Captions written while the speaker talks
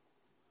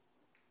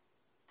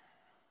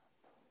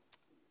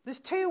There's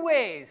two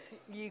ways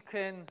you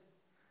can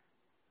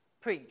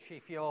preach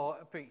if you're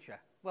a preacher.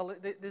 Well,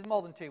 there's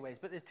more than two ways,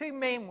 but there's two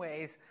main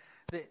ways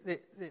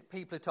that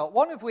people are taught.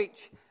 One of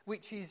which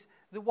is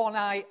the one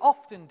I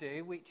often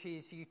do, which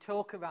is you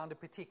talk around a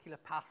particular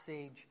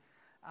passage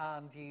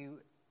and you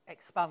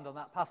expand on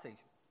that passage.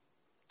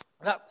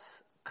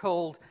 That's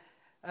called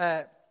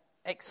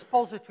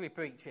expository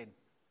preaching,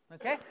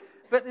 okay?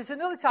 But there's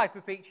another type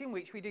of preaching,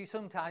 which we do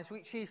sometimes,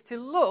 which is to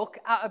look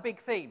at a big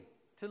theme,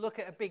 to look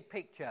at a big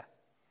picture.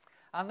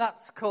 And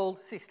that's called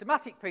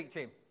systematic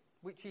preaching,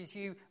 which is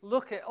you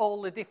look at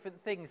all the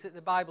different things that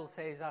the Bible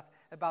says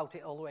about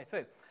it all the way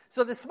through.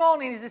 So this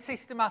morning is a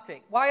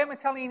systematic. Why am I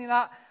telling you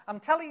that? I'm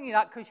telling you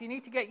that because you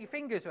need to get your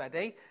fingers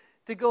ready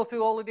to go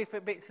through all the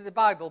different bits of the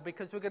Bible,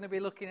 because we're going to be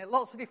looking at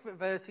lots of different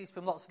verses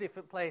from lots of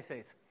different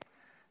places.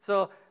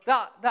 So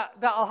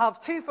that'll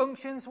have two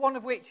functions, one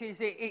of which is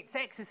it's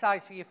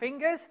exercise for your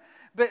fingers,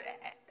 but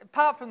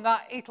apart from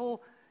that,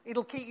 it'll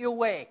keep you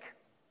awake.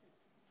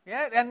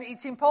 Yeah, and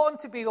it's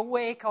important to be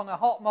awake on a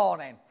hot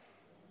morning.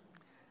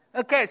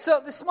 Okay,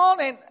 so this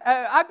morning,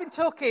 I've been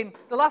talking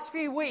the last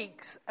few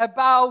weeks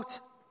about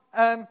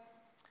how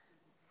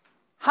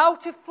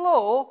to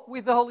flow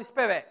with the Holy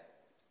Spirit.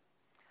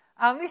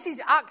 And this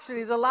is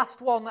actually the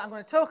last one that I'm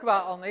going to talk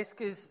about on this,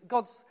 because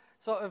God's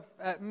sort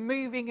of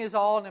moving us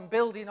on and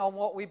building on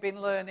what we've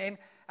been learning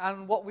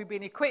and what we've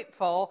been equipped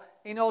for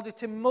in order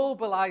to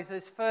mobilize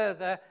us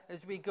further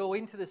as we go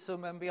into the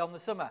summer and beyond the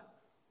summer.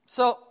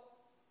 So,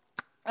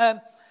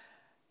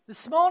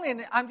 this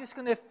morning, I'm just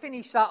going to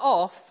finish that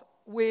off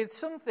with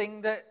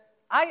something that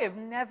I have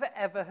never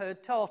ever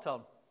heard taught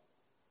on.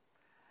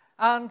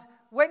 And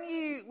when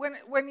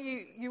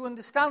you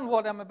understand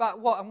what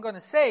I'm going to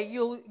say,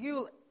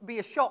 you'll be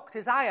as shocked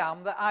as I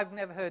am that I've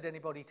never heard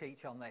anybody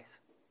teach on this.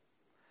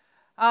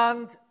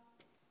 And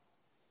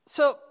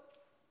so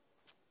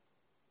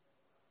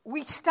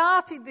we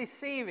started this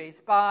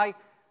series by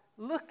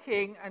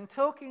looking and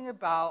talking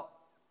about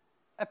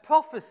a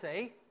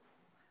prophecy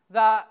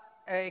that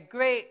a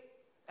great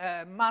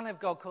man of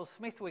God called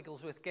Smith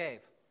Wigglesworth gave.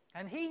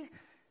 And he,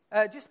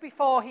 just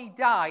before he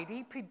died,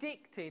 he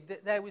predicted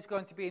that there was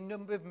going to be a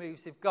number of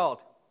moves of God.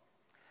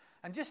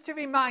 And just to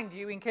remind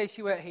you, in case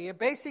you weren't here,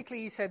 basically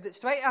he said that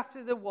straight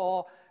after the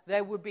war,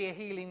 there would be a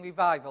healing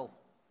revival.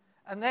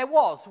 And there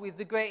was, with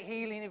the great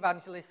healing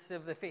evangelists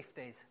of the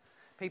 50s,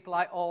 people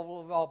like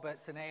Oral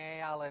Roberts and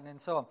A.A. Allen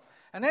and so on.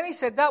 And then he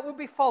said that would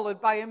be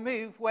followed by a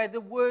move where the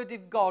word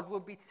of God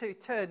would be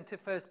turned to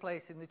first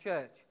place in the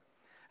church.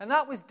 And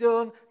that was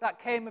done, that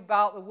came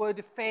about, the word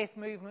of faith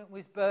movement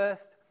was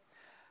birthed.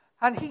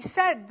 And he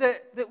said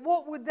that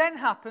what would then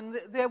happen,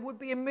 that there would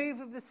be a move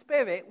of the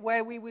Spirit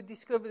where we would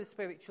discover the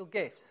spiritual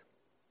gifts.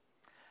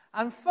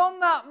 And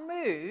from that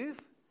move,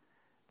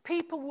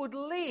 people would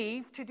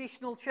leave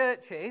traditional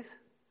churches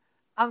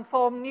and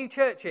form new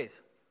churches.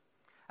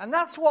 And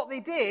that's what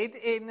they did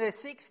in the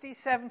 60s,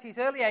 70s,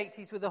 early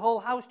 80s with the whole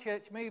house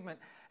church movement,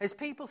 as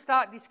people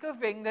start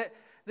discovering that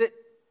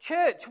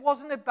church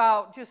wasn't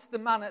about just the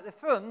man at the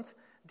front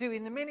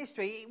doing the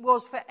ministry. It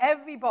was for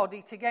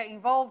everybody to get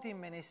involved in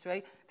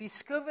ministry,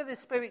 discover the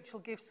spiritual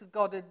gifts that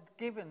God had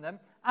given them,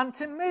 and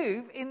to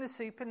move in the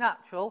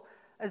supernatural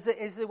as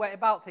the way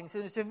about things.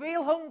 And there's a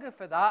real hunger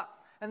for that,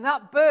 and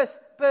that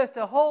birthed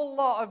a whole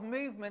lot of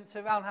movements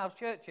around house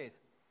churches.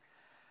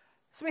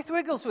 Smith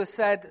Wigglesworth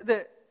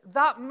said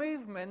that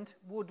movement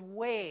would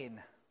wane.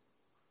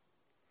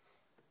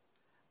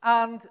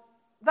 And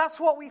that's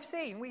what we've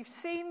seen. We've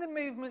seen the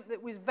movement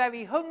that was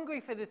very hungry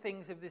for the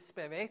things of the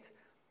Spirit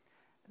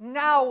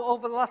now,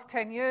 over the last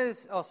 10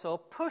 years or so,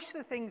 push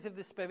the things of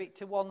the Spirit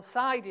to one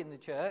side in the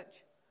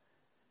church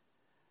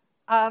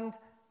and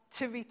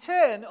to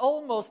return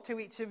almost to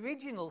its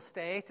original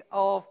state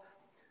of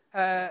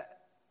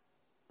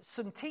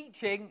some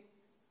teaching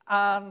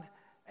and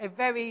a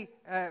very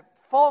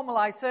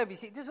formalized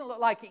service. It doesn't look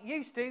like it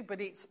used to,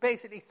 but it's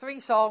basically 3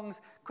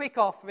 songs, quick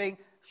offering,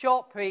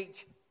 short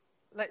preach.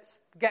 Let's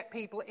get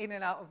people in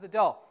and out of the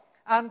door.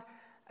 And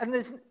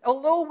there's,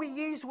 although we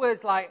use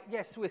words like,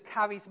 yes, we're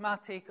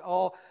charismatic,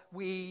 or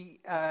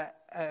we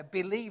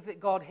believe that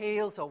God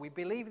heals, or we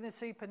believe in the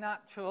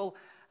supernatural,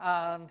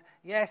 and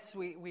yes,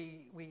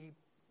 we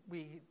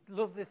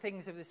love the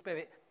things of the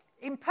Spirit,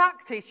 in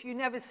practice, you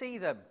never see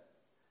them.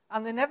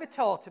 And they're never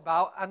taught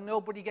about, and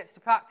nobody gets to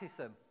practice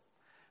them.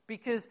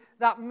 Because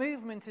that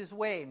movement has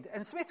waned.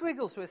 And Smith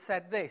Wigglesworth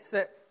said this,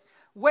 that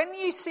when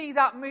you see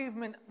that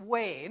movement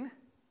wane,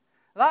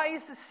 that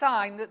is the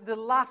sign that the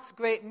last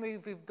great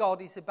move of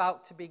God is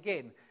about to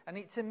begin. And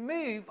it's a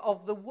move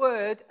of the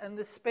Word and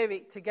the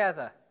Spirit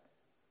together.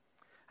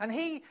 And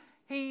he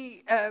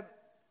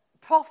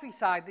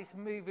prophesied this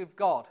move of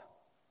God.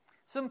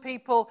 Some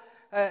people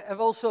have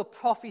also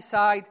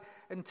prophesied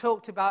and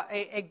talked about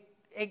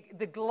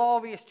the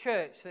glorious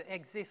church that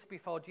exists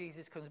before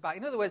Jesus comes back.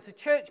 In other words, the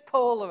church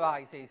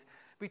polarizes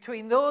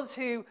between those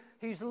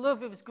whose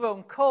love has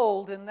grown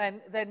cold and then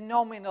they're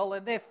nominal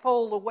and they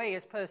fall away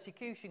as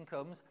persecution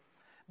comes.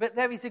 But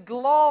there is a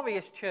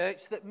glorious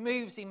church that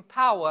moves in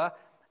power,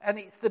 and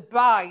it's the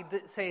bride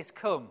that says,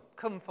 come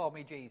for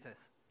me,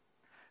 Jesus.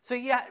 So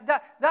yeah,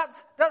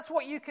 that's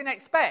what you can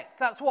expect.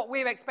 That's what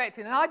we're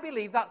expecting. And I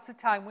believe that's the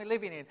time we're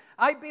living in.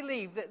 I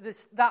believe that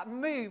that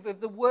move of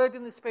the Word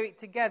and the Spirit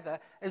together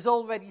has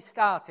already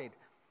started.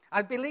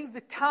 I believe the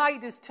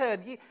tide has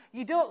turned.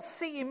 You don't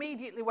see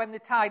immediately when the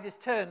tide has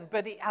turned,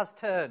 but it has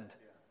turned.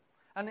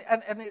 And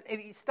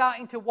it's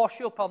starting to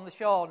wash up on the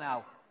shore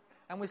now.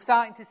 And we're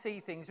starting to see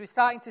things. We're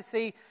starting to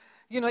see,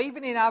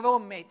 even in our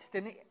own midst,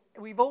 and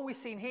we've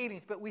always seen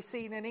healings, but we've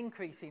seen an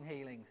increase in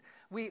healings.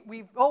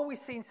 We've always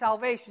seen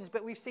salvations,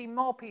 but we've seen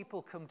more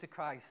people come to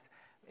Christ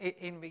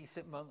in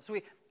recent months.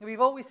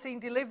 We've always seen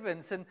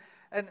deliverance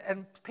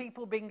and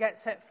people being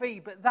set free,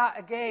 but that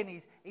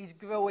again is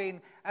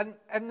growing. And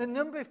the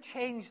number of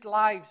changed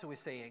lives we're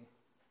seeing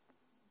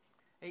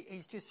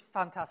is just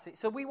fantastic.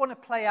 So we want to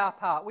play our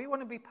part. We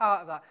want to be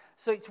part of that.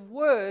 So it's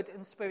Word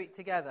and Spirit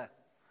together.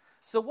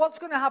 So what's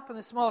going to happen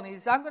this morning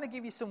is I'm going to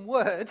give you some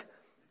Word,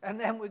 and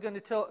then we're going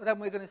to talk. Then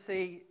we're going to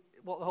see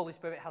what the Holy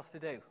Spirit has to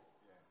do.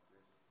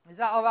 Is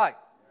that all right?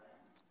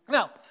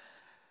 Now,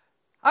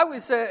 I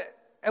was at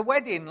a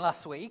wedding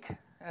last week,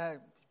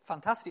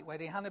 fantastic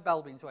wedding, Hannah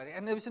Belbin's wedding,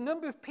 and there was a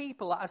number of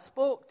people that I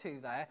spoke to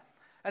there,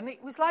 and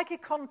it was like a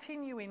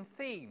continuing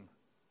theme,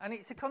 and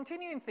it's a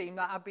continuing theme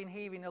that I've been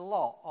hearing a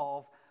lot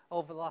of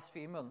over the last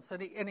few months,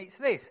 and it's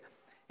this: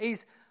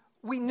 is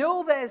we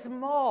know there's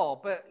more,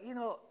 but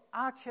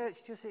our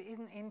church just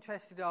isn't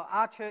interested, or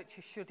our church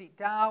has shut it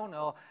down,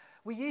 or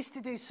we used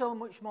to do so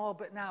much more,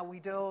 but now we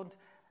don't.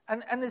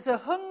 And there's a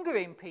hunger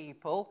in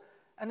people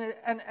and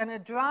a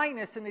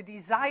dryness and a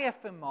desire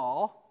for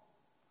more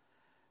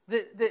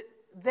that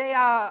they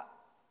are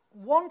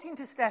wanting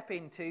to step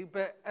into,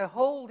 but are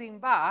holding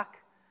back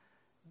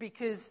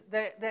because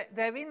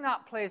they're in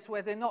that place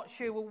where they're not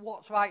sure, well,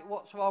 what's right,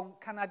 what's wrong,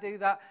 can I do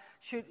that?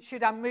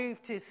 Should I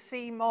move to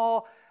see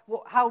more?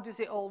 How does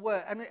it all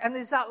work? And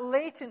there's that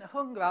latent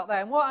hunger out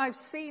there. And what I've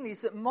seen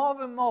is that more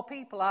and more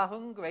people are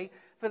hungry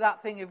for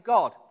that thing of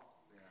God.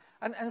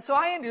 And so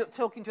I ended up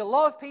talking to a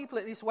lot of people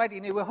at this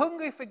wedding who were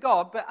hungry for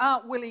God but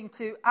aren't willing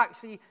to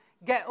actually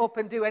get up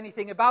and do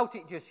anything about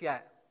it just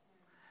yet.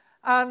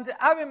 And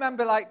I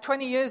remember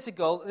 20 years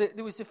ago,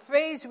 there was a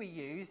phrase we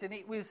used, and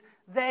it was,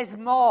 there's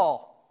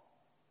more.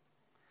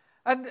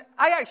 And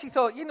I actually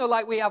thought,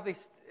 we have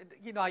this,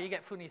 how you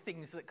get funny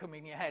things that come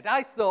in your head.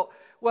 I thought,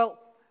 well,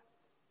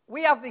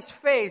 we have this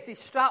phrase,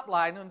 this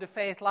strapline under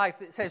Faith Life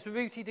that says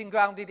rooted and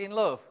grounded in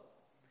love.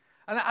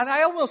 And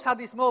I almost had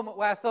this moment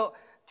where I thought,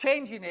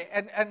 changing it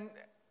and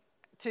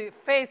to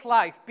Faith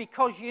Life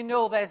because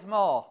there's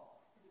more.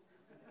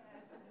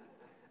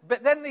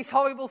 But then this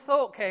horrible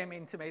thought came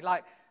into me,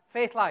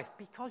 Faith Life,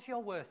 because you're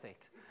worth it.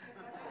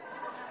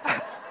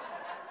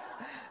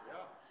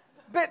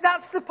 But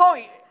that's the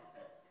point.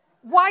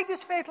 Why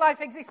does Faith Life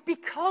exist?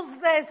 Because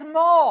there's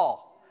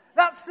more.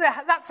 That's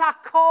our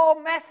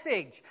core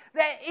message.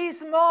 There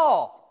is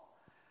more.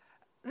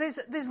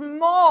 There's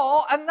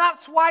more, and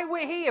that's why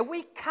we're here.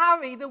 We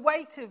carry the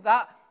weight of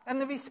that and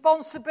the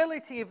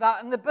responsibility of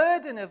that and the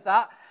burden of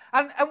that.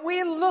 And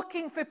we're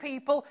looking for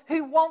people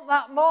who want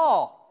that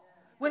more.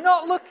 We're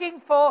not looking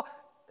for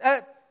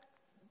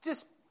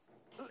this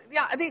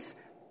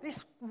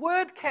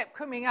word kept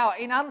coming out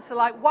in answer,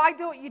 why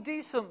don't you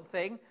do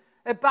something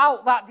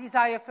about that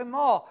desire for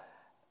more?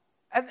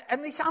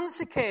 And this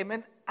answer came,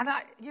 and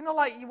I, you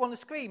want to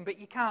scream, but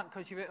you can't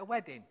because you're at a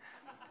wedding.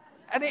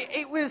 And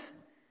it was,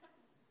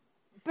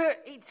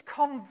 but it's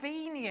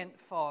convenient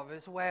for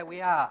us where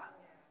we are.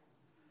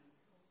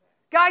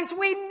 Guys,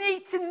 we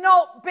need to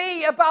not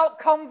be about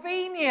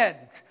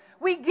convenient.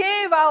 We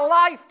give our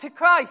life to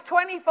Christ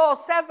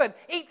 24/7.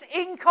 It's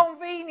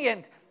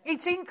inconvenient.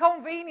 It's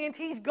inconvenient.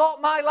 He's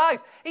got my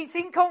life. It's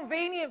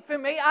inconvenient for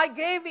me. I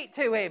gave it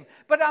to him.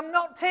 But I'm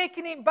not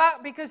taking it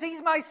back because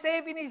he's my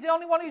Savior and he's the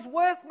only one who's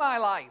worth my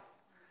life.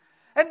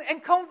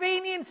 And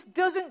convenience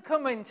doesn't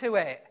come into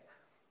it.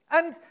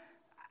 And,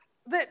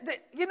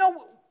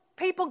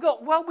 people go,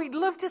 well, we'd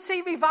love to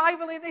see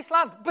revival in this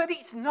land, but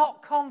it's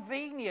not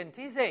convenient,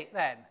 is it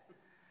then?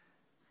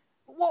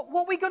 What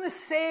are we going to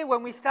say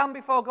when we stand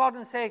before God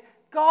and say,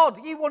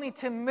 God, you wanted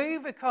to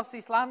move across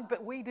this land,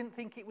 but we didn't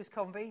think it was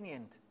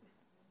convenient?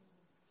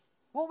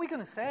 What are we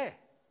going to say?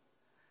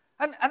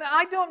 And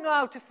I don't know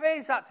how to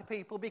phrase that to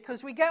people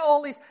because we get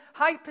all this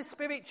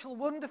hyper-spiritual,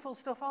 wonderful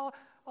stuff.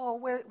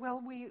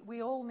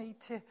 We all need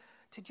to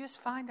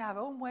just find our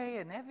own way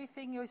and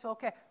everything is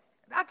okay.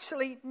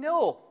 Actually,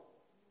 no.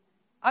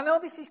 I know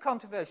this is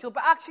controversial,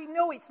 but actually,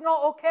 no, it's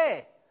not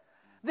okay.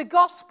 The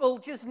gospel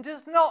just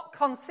does not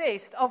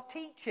consist of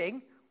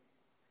teaching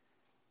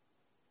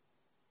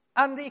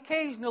and the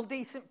occasional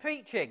decent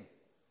preaching.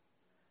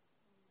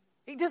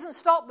 It doesn't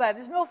stop there.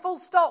 There's no full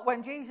stop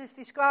when Jesus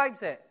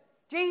describes it.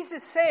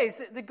 Jesus says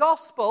that the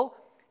gospel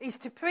is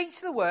to preach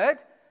the word,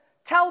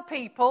 tell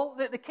people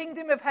that the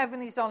kingdom of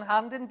heaven is on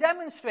hand, and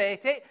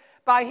demonstrate it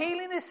by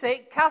healing the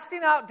sick,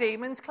 casting out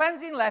demons,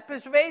 cleansing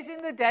lepers,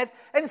 raising the dead,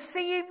 and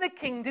seeing the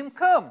kingdom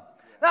come.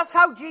 That's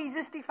how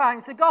Jesus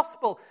defines the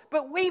gospel.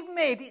 But we've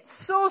made it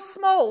so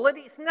small that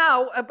it's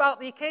now about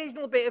the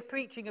occasional bit of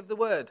preaching of the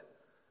word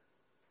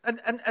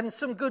and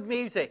some good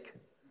music.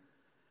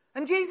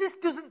 And Jesus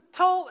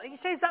he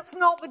says that's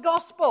not the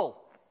gospel.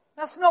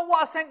 That's not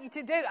what I sent you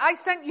to do. I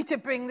sent you to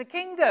bring the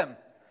kingdom.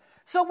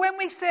 So when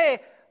we say,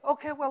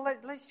 okay, well,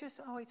 let's just,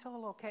 it's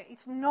all okay.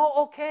 It's not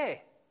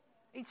okay.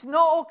 It's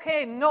not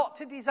okay not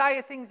to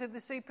desire things of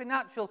the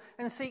supernatural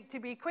and seek to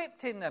be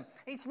equipped in them.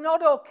 It's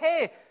not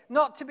okay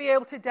not to be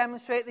able to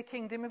demonstrate the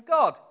kingdom of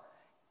God.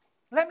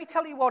 Let me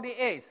tell you what it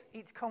is.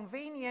 It's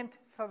convenient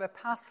for a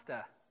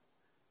pastor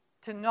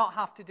to not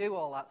have to do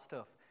all that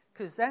stuff,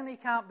 because then he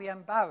can't be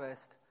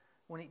embarrassed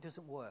when it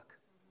doesn't work.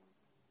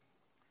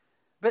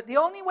 But the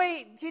only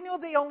way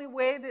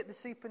that the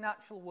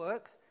supernatural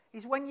works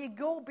is when you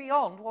go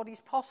beyond what is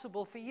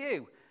possible for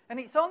you. And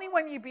it's only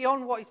when you're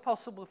beyond what is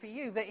possible for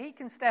you that he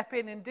can step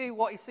in and do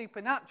what is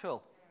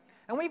supernatural.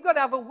 And we've got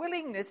to have a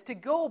willingness to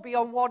go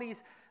beyond what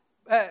is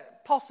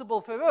possible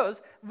for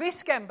us,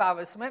 risk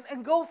embarrassment,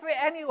 and go for it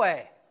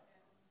anyway.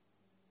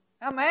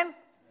 Amen?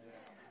 Yeah.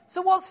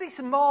 So what's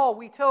this more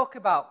we talk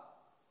about?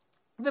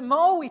 The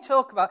more we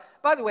talk about,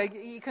 by the way,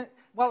 you can,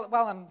 while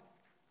I'm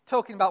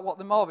talking about what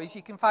the more is,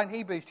 you can find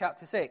Hebrews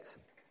chapter 6.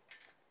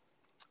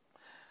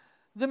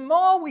 The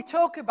more we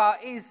talk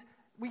about is,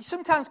 we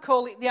sometimes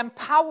call it the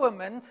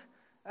empowerment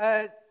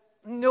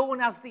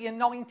known as the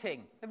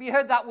anointing. Have you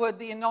heard that word,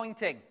 the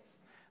anointing?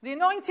 The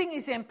anointing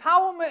is the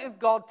empowerment of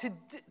God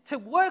to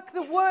work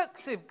the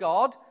works of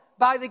God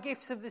by the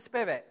gifts of the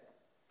Spirit.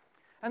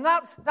 And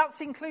that's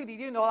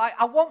included, like,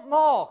 I want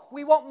more.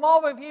 We want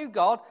more of you,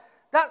 God.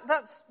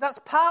 That's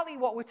partly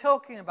what we're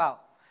talking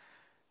about.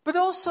 But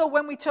also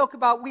when we talk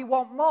about we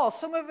want more,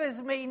 some of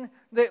us mean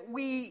that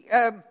we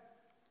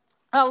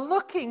are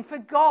looking for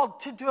God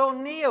to draw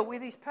near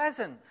with his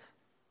presence.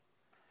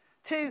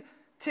 To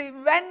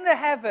rend the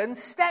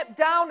heavens, step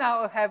down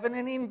out of heaven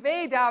and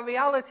invade our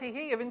reality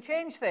here and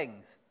change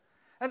things.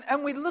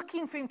 And we're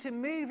looking for him to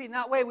move in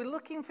that way. We're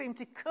looking for him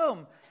to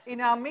come in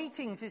our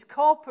meetings as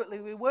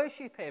corporately we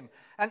worship him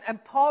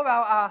and pour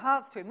out our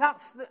hearts to him.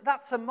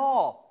 That's a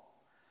more.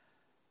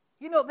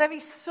 There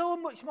is so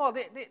much more.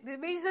 The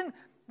reason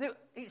that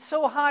it's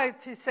so hard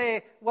to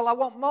say, well, I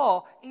want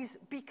more, is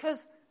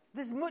because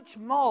there's much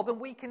more than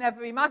we can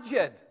ever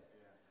imagine.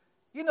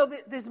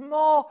 There's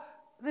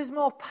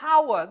more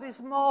power,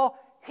 there's more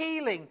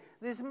healing,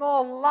 there's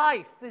more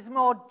life, there's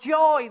more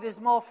joy, there's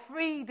more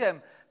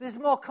freedom, there's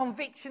more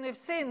conviction of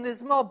sin,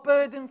 there's more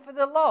burden for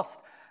the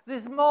lost,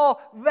 there's more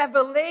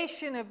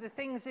revelation of the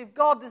things of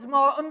God, there's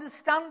more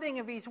understanding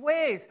of his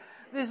ways,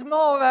 there's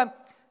more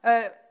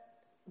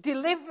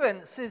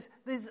deliverance,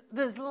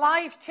 there's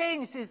life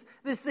changed,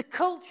 there's the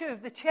culture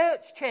of the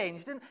church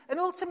changed, and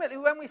ultimately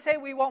when we say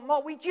we want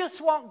more, we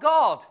just want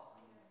God.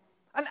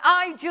 And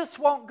I just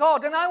want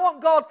God, and I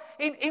want God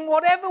in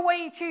whatever way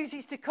he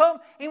chooses to come,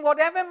 in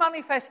whatever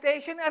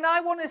manifestation, and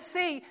I want to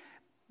see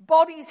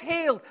bodies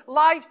healed,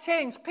 life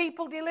changed,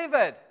 people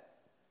delivered.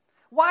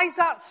 Why is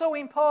that so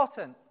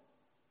important?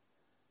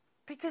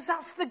 Because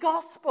that's the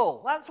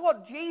gospel. That's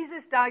what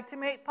Jesus died to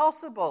make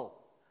possible.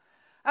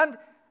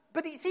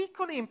 But it's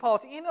equally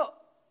important.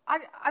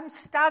 I'm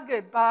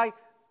staggered by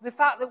the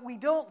fact that we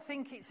don't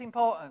think it's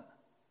important.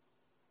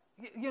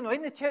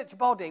 In the church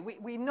body,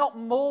 we're not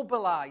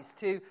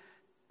mobilized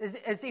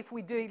as if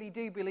we really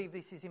do believe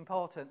this is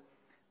important.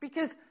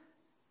 Because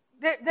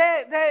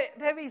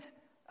there is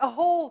a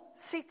whole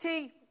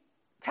city,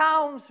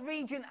 towns,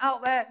 region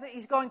out there that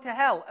is going to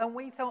hell, and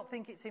we don't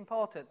think it's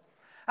important.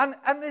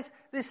 And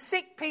there's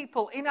sick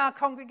people in our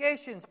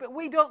congregations, but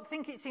we don't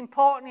think it's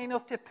important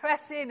enough to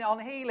press in on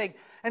healing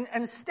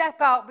and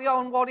step out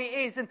beyond what it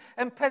is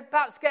and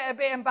perhaps get a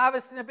bit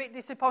embarrassed and a bit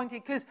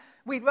disappointed because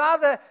we'd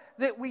rather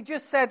that we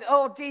just said,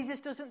 oh,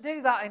 Jesus doesn't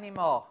do that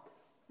anymore.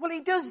 Well,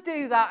 he does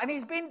do that, and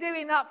he's been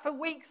doing that for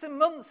weeks and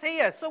months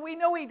here, so we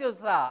know he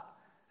does that.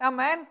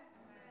 Amen? Amen.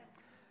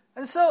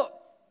 And so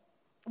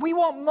we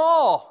want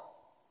more.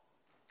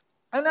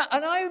 And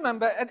I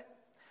remember...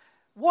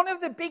 one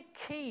of the big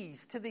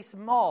keys to this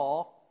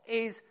more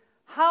is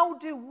how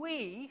do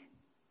we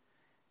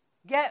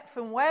get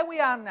from where we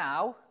are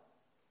now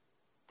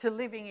to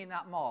living in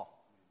that more?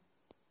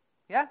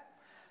 Yeah?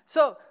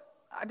 So,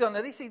 I don't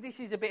know, this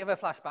is a bit of a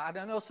flashback. I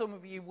don't know, some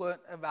of you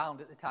weren't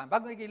around at the time, but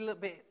I'm going to give you a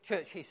little bit of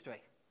church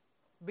history,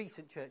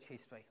 recent church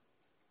history.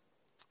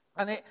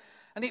 And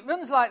it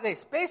runs like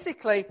this.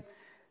 Basically,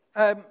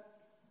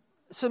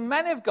 some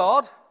men of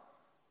God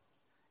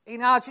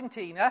in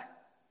Argentina...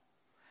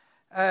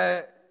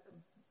 a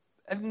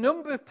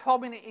number of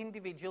prominent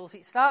individuals.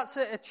 It starts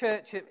at a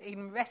church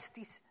in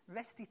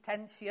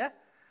Resistencia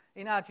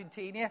in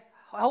Argentina,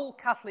 a whole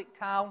Catholic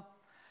town.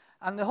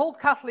 And the whole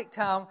Catholic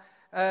town,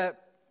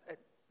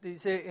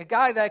 there's a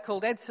guy there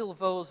called Ed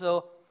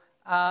Silvoso,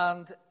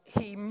 and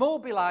he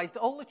mobilized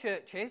all the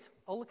churches,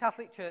 all the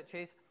Catholic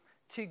churches,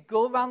 to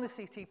go around the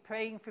city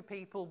praying for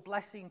people,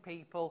 blessing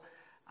people.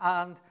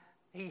 And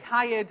they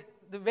hired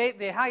the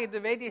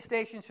radio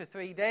stations for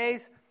 3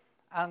 days.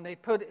 And they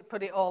put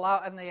it all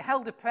out, and they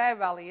held a prayer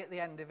rally at the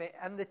end of it.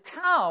 And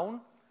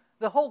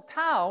the whole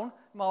town,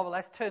 more or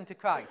less, turned to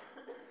Christ.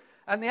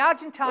 And the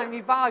Argentine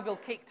revival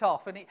kicked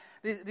off. And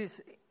there's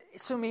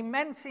some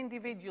immense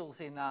individuals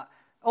in that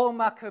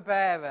Omar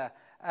Cabrera,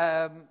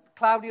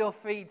 Claudio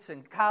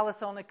Friedson, Carlos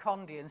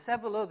Onacondi, and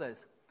several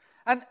others.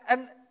 And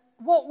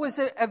what was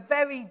a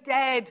very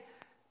dead,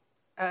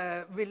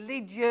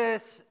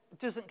 religious,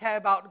 doesn't care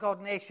about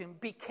God nation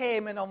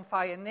became an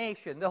on-fire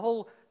nation. The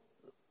whole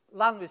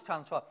land was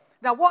transformed.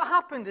 Now, what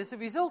happened as a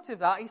result of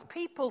that is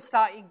people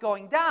started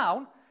going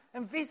down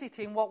and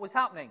visiting what was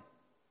happening.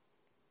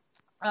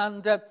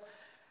 And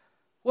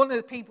one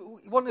of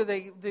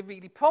the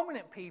really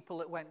prominent people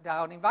that went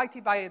down,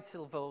 invited by Ed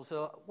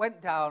Silvoso,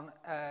 went down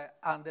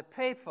and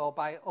prayed for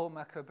by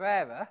Omar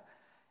Cabrera,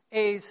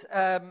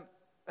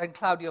 and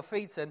Claudio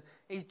Friedson,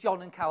 is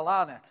John and Carol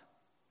Arnott.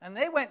 And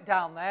they went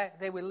down there,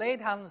 they were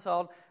laid hands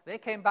on, they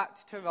came back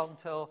to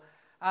Toronto,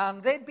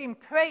 and they'd been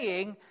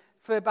praying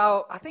for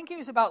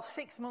about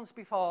 6 months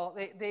before.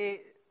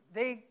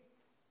 They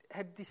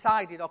had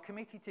decided or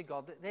committed to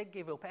God that they'd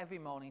give up every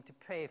morning to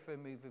pray for a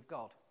move of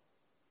God.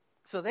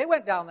 So they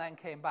went down there and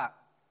came back.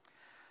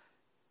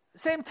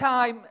 Same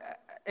time,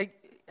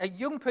 a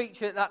young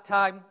preacher at that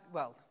time,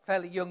 well,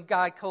 fairly young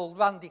guy called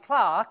Randy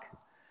Clark,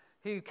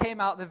 who came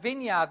out of the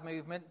Vineyard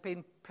movement,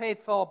 been prayed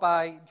for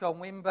by John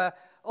Wimber,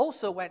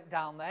 also went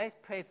down there,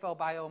 prayed for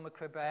by Omar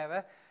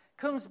Cabrera,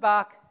 comes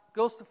back,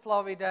 goes to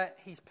Florida,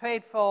 he's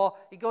prayed for,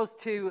 he goes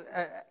to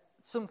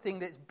something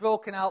that's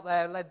broken out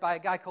there, led by a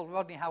guy called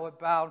Rodney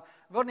Howard-Brown.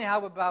 Rodney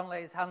Howard-Brown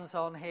lays hands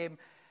on him,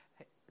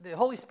 the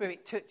Holy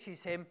Spirit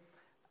touches him.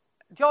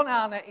 John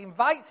Arnott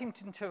invites him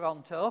to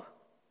Toronto.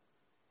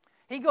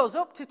 He goes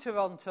up to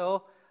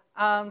Toronto,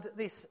 and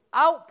this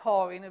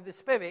outpouring of the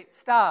Spirit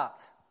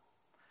starts.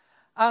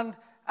 And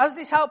as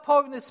this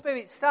outpouring of the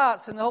Spirit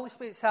starts and the Holy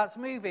Spirit starts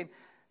moving,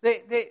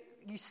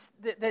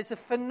 there's a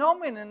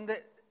phenomenon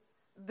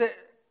that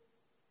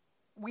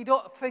we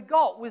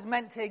forgot was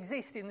meant to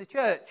exist in the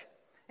church.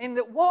 In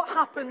that what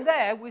happened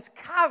there was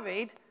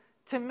carried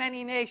to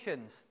many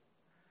nations.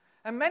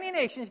 And many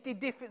nations did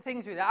different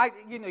things with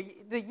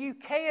it. The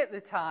UK at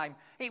the time,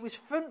 it was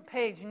front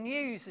page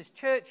news as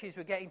churches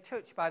were getting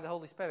touched by the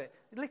Holy Spirit.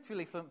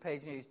 Literally front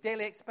page news.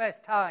 Daily Express,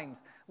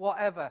 Times,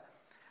 whatever.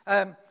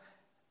 And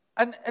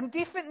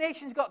different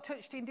nations got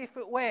touched in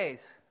different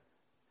ways.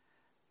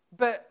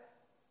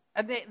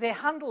 And they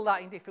handled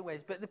that in different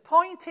ways. But the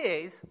point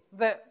is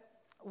that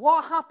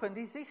what happened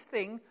is this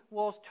thing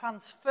was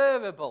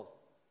transferable.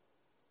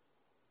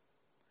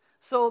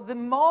 So the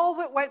more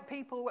that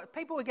people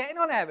were getting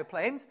on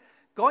aeroplanes,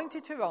 going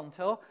to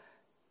Toronto,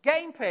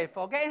 getting prayed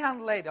for, getting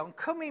hand laid on,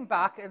 coming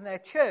back, and their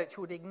church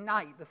would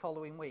ignite the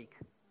following week.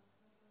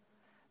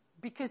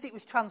 Because it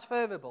was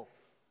transferable.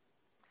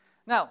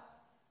 Now,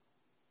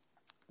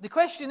 the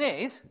question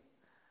is,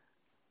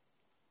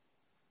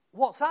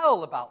 what's that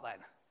all about then?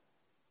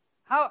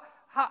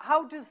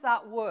 How does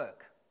that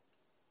work?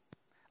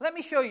 Let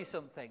me show you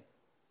something.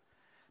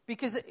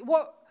 Because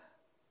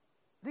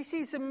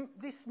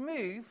this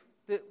move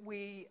that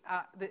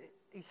that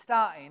is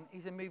starting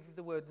is a move of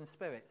the Word and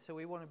Spirit. So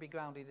we want to be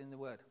grounded in the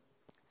Word.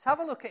 Let's have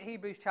a look at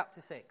Hebrews chapter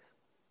 6.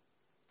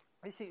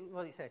 This is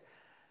what he said.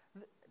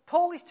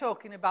 Paul is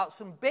talking about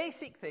some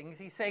basic things.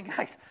 He's saying,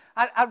 guys,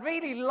 I'd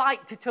really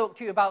like to talk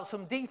to you about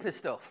some deeper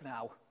stuff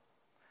now.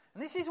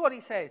 And this is what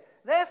he said.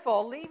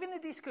 Therefore, leaving the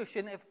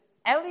discussion of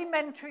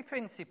elementary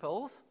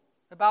principles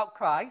about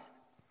Christ,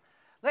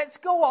 let's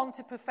go on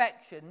to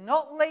perfection,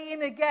 not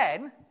laying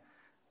again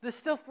the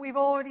stuff we've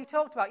already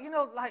talked about.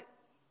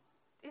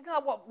 Isn't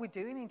that what we're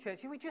doing in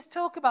church? We just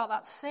talk about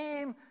that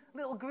same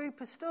little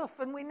group of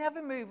stuff and we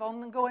never move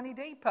on and go any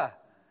deeper.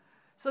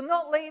 So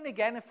not laying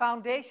again a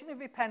foundation of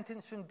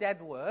repentance from dead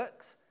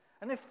works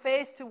and of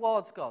faith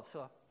towards God.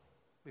 So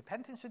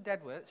repentance from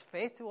dead works,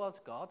 faith towards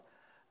God,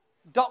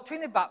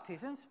 doctrine of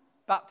baptisms,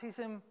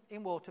 baptism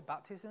in water,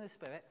 baptism in the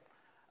Spirit,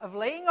 of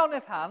laying on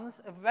of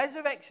hands, of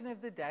resurrection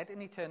of the dead,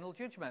 and eternal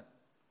judgment.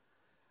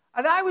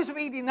 And I was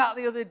reading that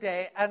the other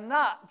day, and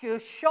that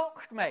just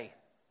shocked me.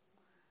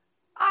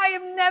 I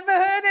have never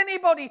heard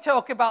anybody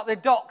talk about the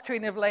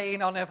doctrine of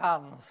laying on of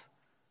hands.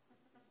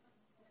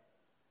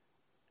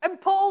 And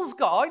Paul's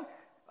going,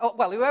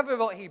 whoever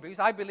wrote Hebrews,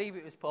 I believe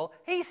it was Paul,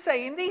 he's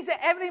saying these are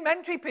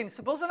elementary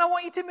principles, and I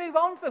want you to move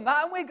on from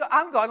that. And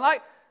I'm going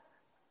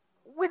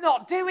we're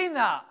not doing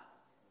that.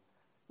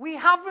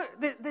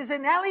 There's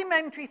an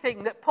elementary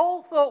thing that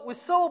Paul thought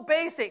was so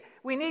basic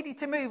we needed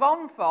to move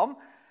on from,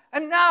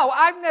 and now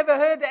I've never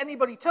heard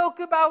anybody talk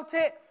about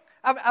it.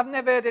 I've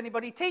never heard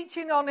anybody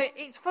teaching on it.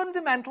 It's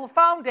fundamental,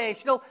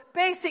 foundational,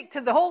 basic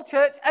to the whole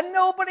church, and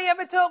nobody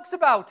ever talks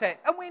about it,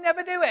 and we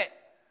never do it.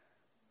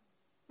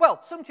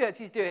 Well, some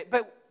churches do it,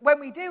 but when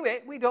we do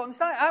it, we don't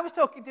understand it. I was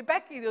talking to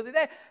Becky the other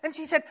day, and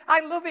she said, I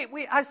love it.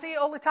 I see it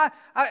all the time.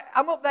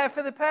 I'm up there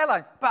for the prayer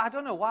lines, but I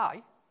don't know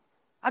why.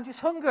 I'm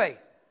just hungry.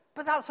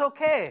 But that's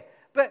okay.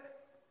 But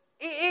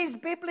it is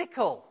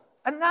biblical.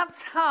 And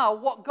that's how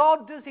what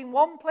God does in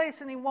one place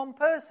and in one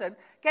person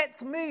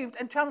gets moved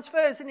and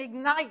transfers and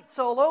ignites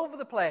all over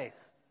the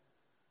place.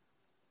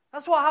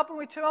 That's what happened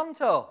with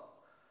Toronto.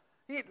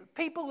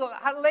 People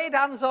had laid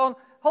hands on,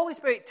 Holy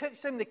Spirit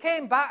touched them, they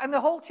came back, and the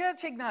whole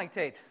church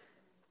ignited.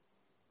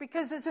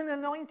 Because there's an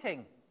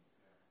anointing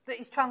that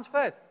is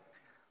transferred.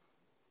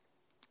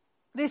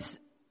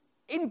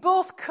 in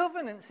both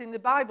covenants in the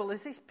Bible,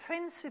 there's this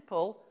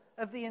principle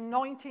of the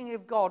anointing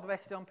of God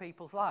resting on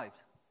people's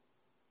lives.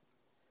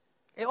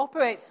 It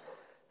operates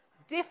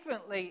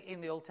differently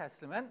in the Old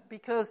Testament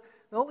because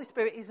the Holy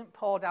Spirit isn't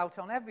poured out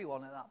on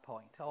everyone at that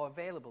point or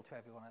available to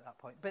everyone at that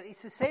point. But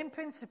it's the same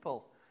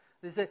principle.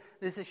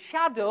 There's a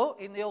shadow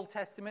in the Old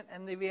Testament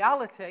and the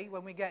reality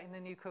when we get in the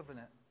New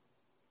Covenant.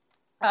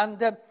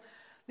 And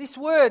this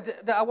word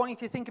that I want you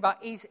to think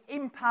about is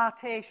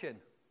impartation.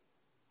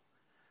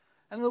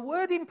 And the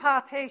word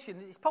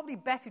impartation is probably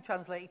better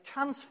translated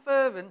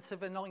transference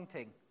of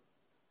anointing,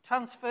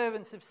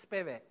 transference of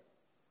spirit.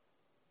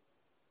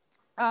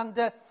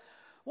 And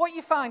what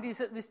you find is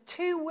that there's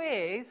two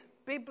ways,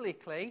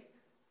 biblically,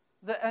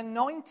 that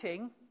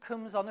anointing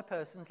comes on a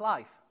person's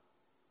life.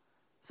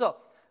 So,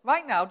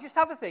 right now, just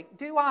have a think.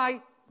 Do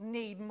I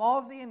need more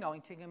of the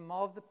anointing and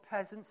more of the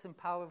presence and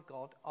power of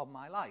God on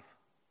my life?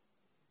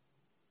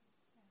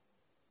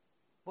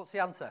 What's the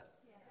answer?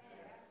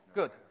 Yes.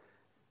 Good.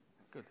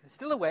 It's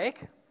still awake.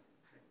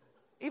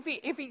 If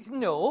it's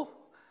no,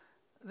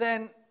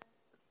 then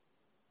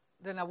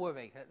I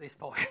worry at this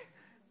point.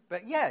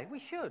 But yeah, we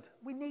should.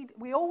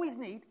 We always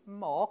need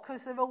more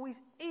because there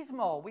always is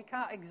more. We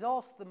can't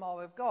exhaust the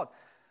more of God.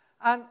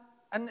 And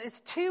there's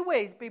two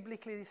ways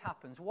biblically this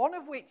happens. One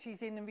of which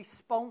is in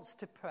response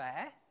to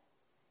prayer,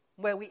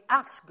 where we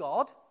ask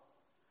God,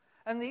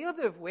 and the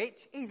other of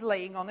which is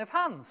laying on of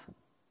hands.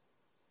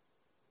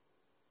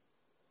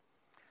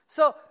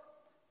 So,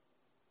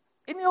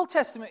 in the Old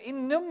Testament,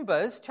 in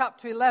Numbers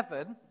chapter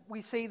 11,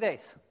 we see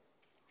this.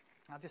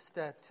 I'll just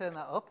turn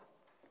that up.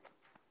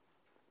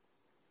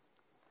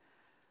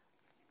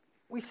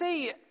 We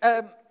see,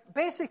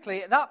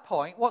 basically, at that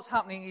point, what's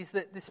happening is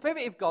that the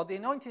Spirit of God, the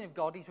anointing of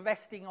God, is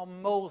resting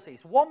on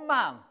Moses. One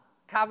man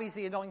carries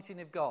the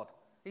anointing of God.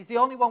 He's the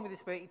only one with the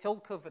Spirit. It's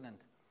Old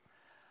Covenant.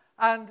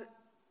 And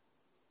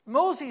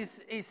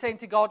Moses is saying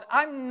to God,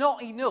 I'm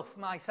not enough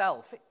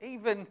myself.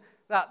 Even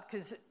that,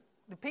 because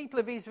the people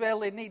of Israel,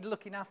 they need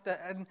looking after.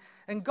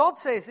 And God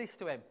says this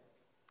to him.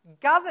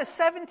 Gather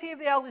 70 of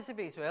the elders of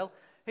Israel,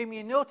 whom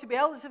you know to be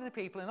elders of the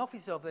people and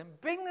officers of them.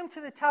 Bring them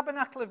to the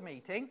tabernacle of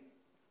meeting,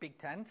 big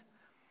tent,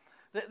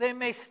 that they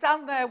may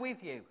stand there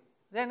with you.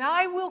 Then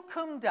I will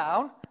come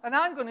down, and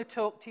I'm going to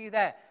talk to you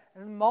there.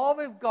 And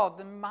more of God,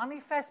 the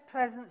manifest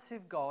presence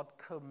of God,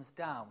 comes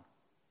down.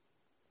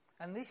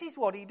 And this is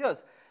what he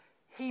does.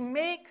 He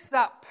makes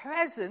that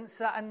presence,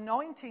 that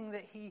anointing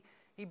that he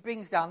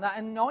brings down, that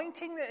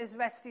anointing that has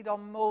rested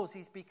on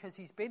Moses because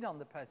he's been on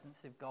the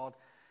presence of God,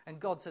 and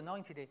God's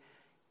anointed it.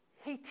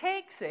 He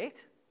takes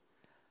it,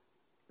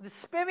 the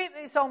Spirit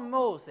that is on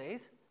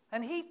Moses,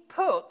 and he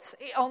puts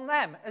it on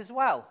them as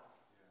well.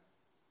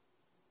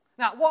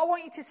 Now, what I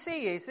want you to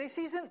see is this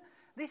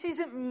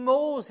isn't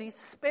Moses'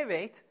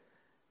 spirit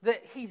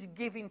that he's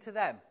giving to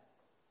them.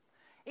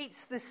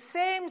 It's the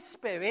same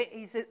Spirit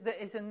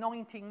that is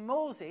anointing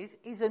Moses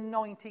is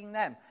anointing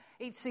them.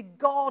 It's a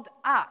God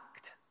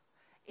act.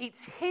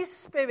 It's his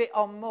Spirit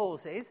on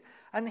Moses,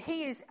 and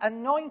he is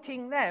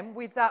anointing them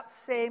with that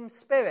same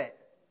Spirit.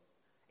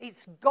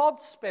 It's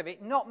God's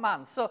Spirit, not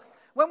man. So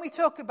when we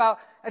talk about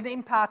an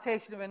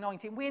impartation of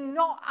anointing, we're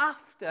not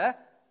after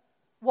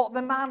what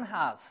the man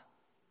has.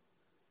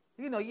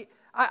 You know,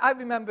 I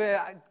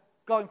remember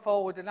going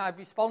forward and I've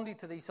responded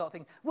to these sort of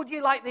things. Would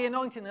you like the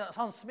anointing that's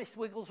on Smith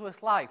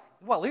Wigglesworth's life?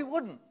 Well, who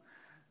wouldn't?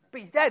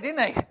 But he's dead, isn't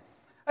he?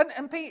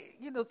 And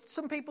you know,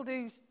 some people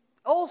do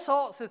all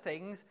sorts of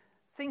things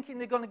thinking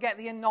they're going to get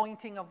the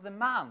anointing of the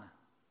man.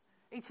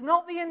 It's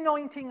not the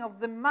anointing of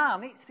the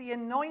man, it's the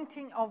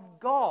anointing of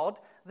God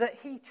that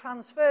he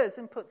transfers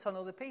and puts on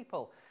other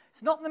people.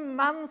 It's not the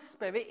man's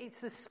spirit,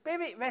 it's the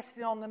Spirit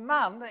resting on the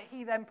man that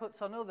he then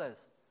puts on others.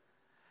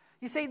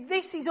 You see,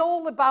 this is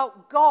all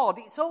about God.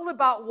 It's all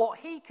about what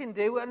he can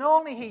do and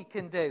only he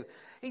can do.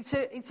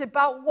 It's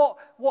about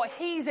what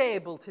he's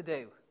able to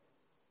do.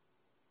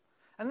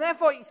 And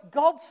therefore, it's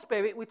God's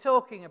Spirit we're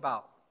talking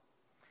about.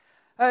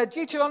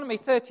 Deuteronomy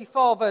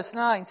 34 verse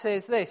 9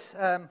 says this.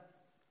 Have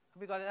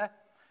we got it there?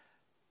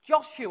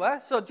 Joshua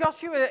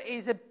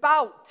is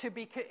about to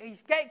be,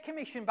 he's getting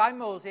commissioned by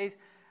Moses,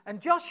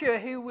 and Joshua,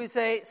 who was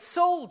a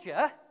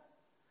soldier,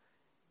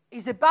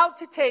 is about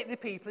to take the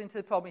people into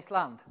the promised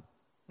land,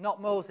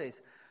 not Moses.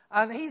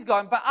 And he's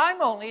going, but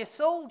I'm only a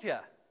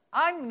soldier.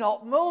 I'm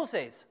not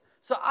Moses.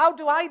 So how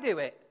do I do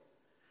it?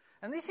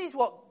 And this is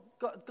what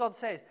God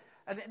says,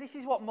 and this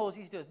is what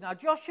Moses does. Now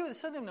Joshua, the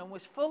son of Nun,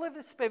 was full of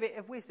the spirit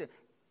of wisdom.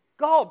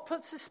 God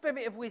puts the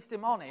spirit of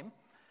wisdom on him.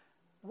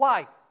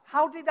 Why?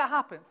 How did that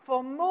happen?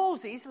 For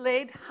Moses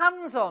laid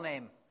hands on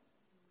him.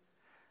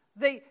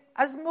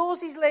 As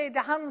Moses laid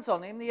the hands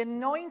on him, the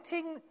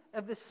anointing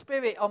of the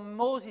Spirit on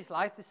Moses'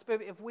 life, the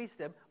Spirit of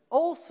wisdom,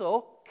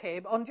 also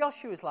came on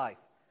Joshua's life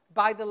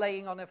by the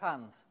laying on of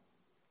hands.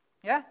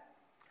 Yeah?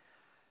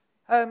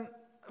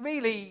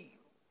 Really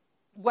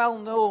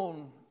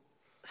well-known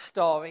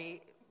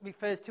story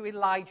refers to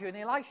Elijah and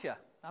Elisha.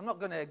 I'm not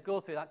going to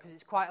go through that because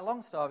it's quite a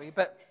long story,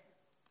 but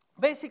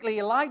basically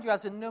Elijah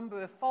has a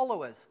number of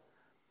followers.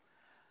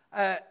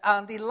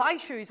 And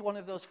Elisha is one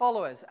of those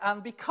followers.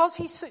 And because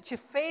he's such a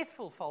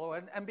faithful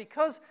follower, and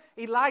because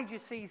Elijah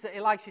sees that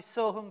Elisha is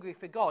so hungry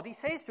for God, he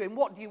says to him,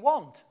 what do you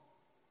want?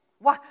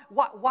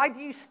 Why do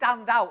you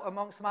stand out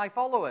amongst my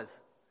followers?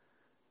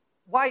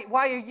 Why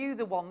are you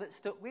the one that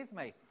stuck with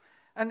me?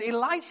 And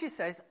Elisha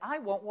says, I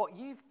want what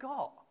you've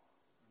got.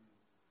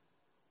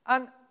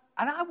 And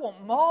I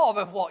want more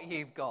of what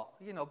you've got.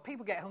 You know,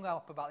 people get hung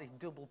up about this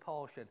double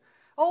portion.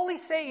 All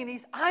he's saying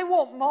is, I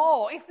want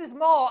more. If there's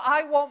more,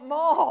 I want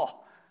more.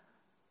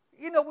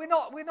 You know,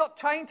 we're not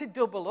trying to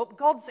double up.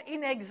 God's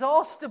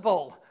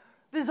inexhaustible.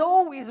 There's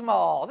always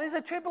more. There's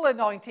a triple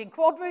anointing,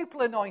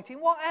 quadruple anointing,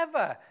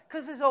 whatever,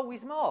 because there's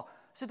always more.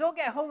 So don't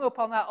get hung up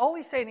on that. All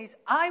he's saying is,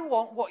 I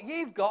want what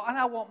you've got, and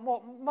I want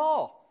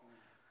more.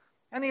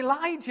 And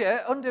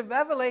Elijah, under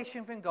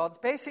revelation from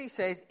God, basically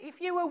says, if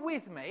you were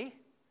with me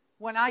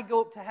when I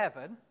go up to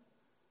heaven,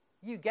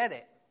 you get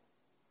it.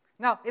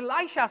 Now,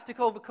 Elisha has to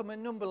overcome a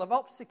number of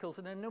obstacles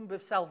and a number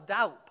of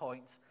self-doubt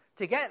points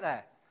to get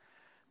there.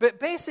 But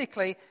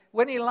basically,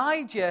 when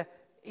Elijah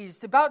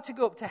is about to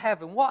go up to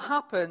heaven, what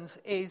happens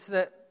is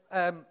that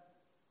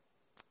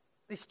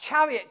this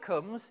chariot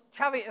comes,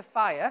 chariot of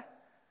fire,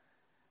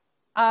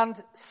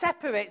 and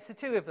separates the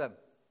two of them.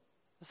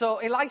 So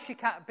Elisha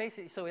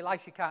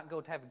can't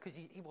go to heaven because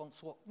he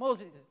wants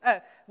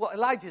what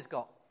Elijah's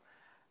got.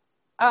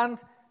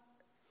 And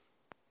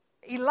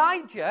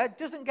Elijah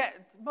doesn't get,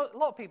 a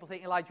lot of people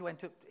think Elijah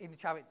went up in the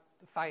chariot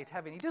of fire to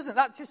heaven. He doesn't.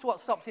 That's just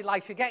what stops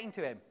Elisha getting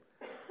to him.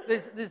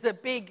 There's a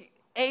big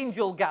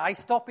angel guy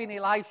stopping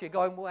Elisha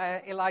going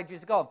where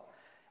Elijah's gone.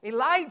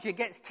 Elijah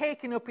gets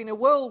taken up in a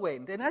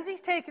whirlwind. And as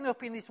he's taken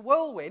up in this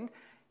whirlwind,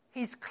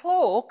 his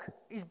cloak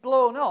is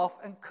blown off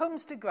and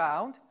comes to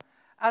ground.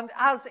 And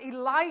as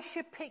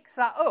Elisha picks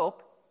that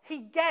up, he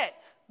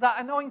gets that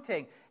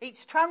anointing.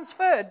 It's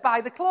transferred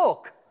by the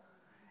cloak.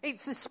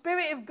 It's the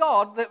Spirit of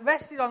God that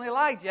rested on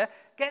Elijah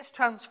gets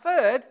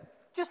transferred,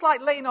 just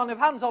like laying on of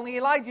hands, only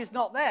Elijah's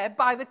not there,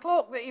 by the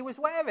cloak that he was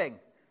wearing.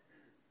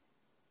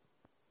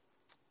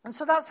 And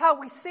so that's how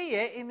we see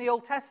it in the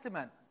Old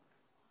Testament.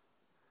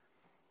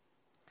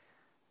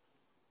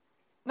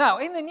 Now,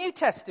 in the New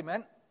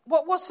Testament,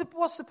 what's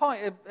the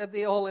point of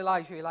the whole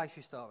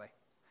Elisha story?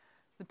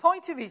 The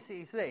point of it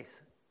is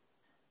this.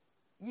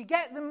 You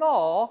get the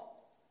more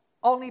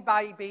only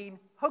by being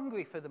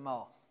hungry for the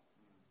more.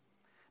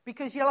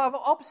 Because you'll have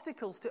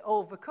obstacles to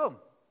overcome.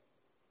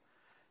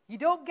 You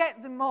don't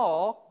get the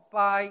more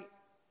by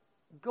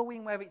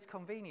going where it's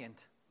convenient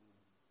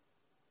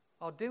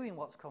or doing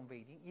what's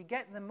convenient. You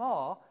get the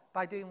more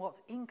by doing what's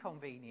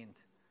inconvenient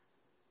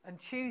and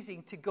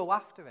choosing to go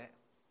after it.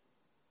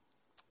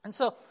 And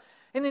so,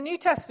 in the New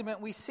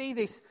Testament, we see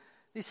this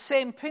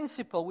same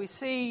principle. We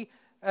see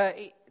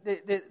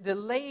the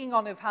laying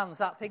on of hands,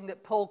 that thing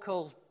that Paul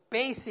calls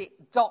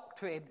basic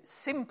doctrine,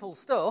 simple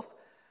stuff.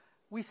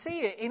 We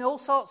see it in all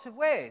sorts of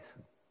ways.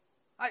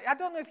 I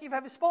don't know if you've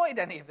ever spotted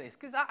any of this,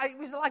 because it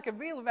was like a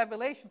real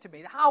revelation to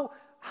me, how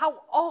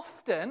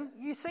often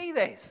you see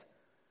this.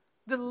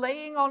 The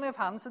laying on of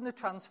hands and the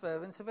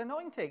transference of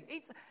anointing.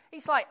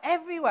 It's like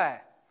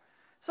everywhere.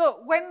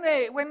 So when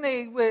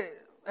they were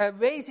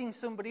raising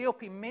somebody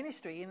up in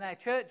ministry in their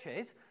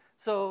churches,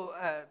 so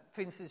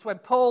for instance, when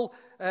Paul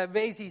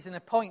raises and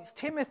appoints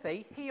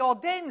Timothy, he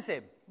ordains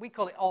him. We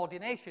call it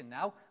ordination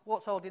now.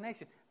 What's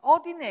ordination?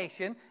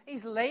 Ordination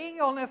is laying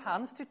on of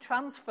hands to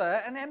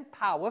transfer and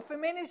empower for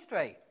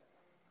ministry.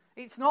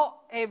 It's not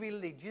a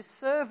religious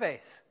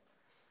service.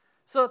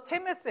 So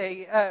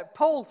Timothy,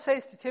 Paul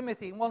says to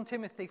Timothy in 1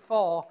 Timothy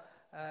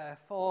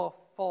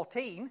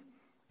 4:14,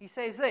 he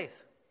says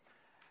this,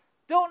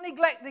 don't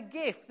neglect the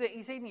gift that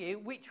is in you,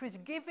 which was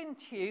given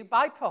to you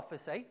by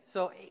prophecy.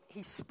 So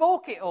he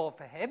spoke it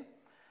over him,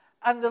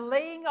 and the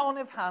laying on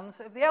of hands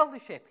of the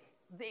eldership.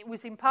 It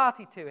was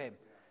imparted to him.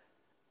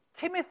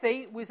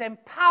 Timothy was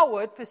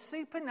empowered for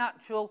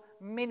supernatural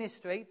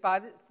ministry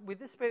with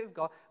the Spirit of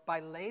God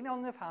by laying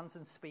on of hands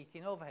and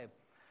speaking over him.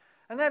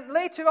 And then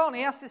later on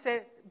he has to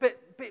say, but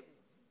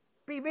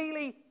be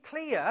really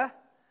clear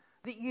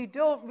that you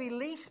don't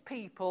release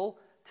people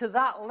to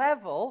that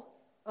level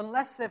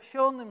unless they've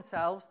shown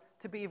themselves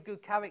to be of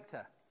good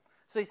character.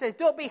 So he says,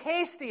 don't be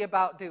hasty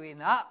about doing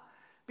that,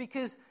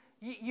 because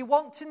you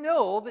want to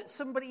know that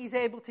somebody is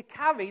able to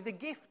carry the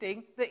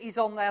gifting that is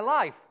on their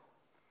life.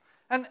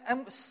 And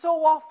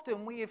so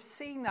often we have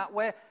seen that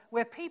where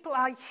people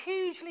are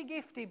hugely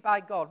gifted by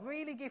God,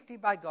 really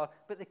gifted by God,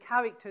 but the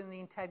character and the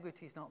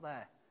integrity is not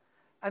there.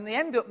 And they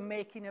end up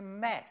making a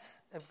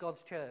mess of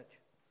God's church.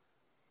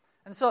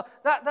 And so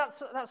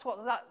that's what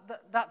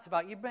that's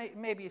about. You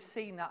maybe have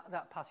seen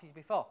that passage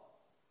before.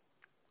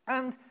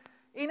 And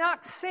in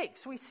Acts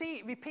 6, we see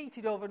it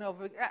repeated over and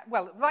over.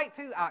 Well, right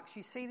through Acts,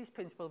 you see this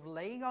principle of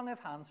laying on of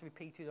hands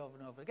repeated over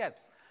and over again.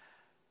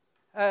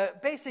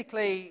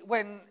 Basically,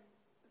 when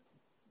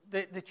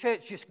the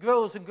church just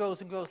grows and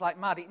grows and grows like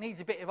mad, it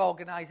needs a bit of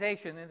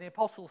organisation. And the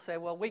apostles say,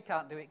 well, we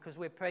can't do it because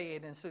we're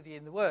praying and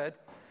studying the word.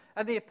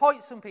 And they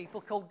appoint some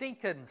people called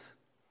deacons.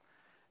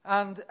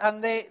 And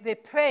they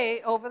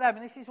pray over them,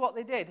 and this is what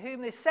they did.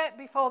 Whom they set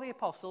before the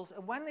apostles,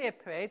 and when they had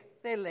prayed,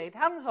 they laid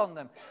hands on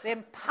them. They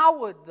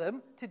empowered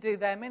them to do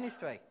their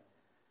ministry.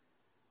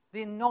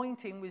 The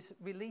anointing was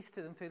released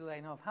to them through the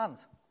laying on of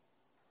hands.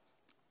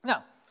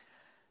 Now,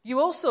 you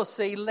also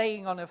see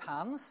laying on of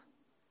hands,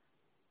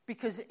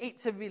 because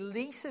it's a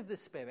release of the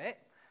Spirit.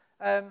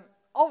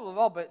 Oral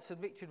Roberts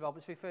and Richard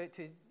Roberts refer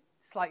to it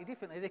slightly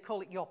differently. They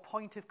call it your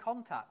point of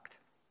contact.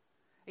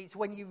 It's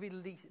when you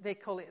release, they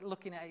call it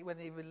looking at it when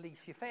they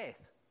release your faith.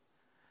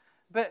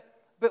 But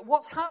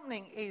what's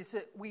happening is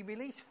that we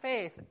release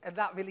faith and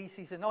that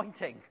releases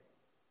anointing.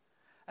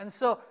 And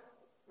so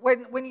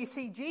when you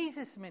see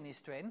Jesus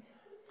ministering,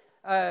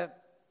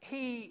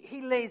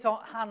 he lays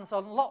hands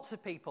on lots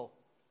of people.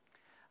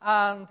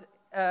 And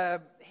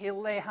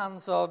he'll lay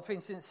hands on, for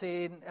instance,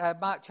 in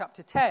Mark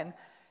chapter 10,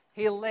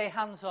 he'll lay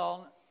hands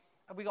on,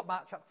 have we got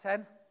Mark chapter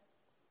 10?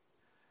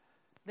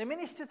 They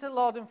ministered to the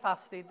Lord and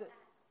fasted.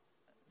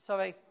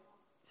 Sorry,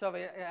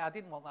 I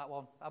didn't want that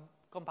one. I've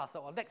gone past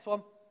that one. Next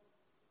one.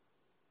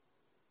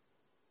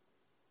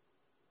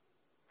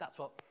 That's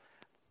what.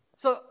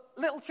 So,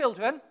 little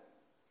children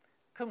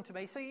come to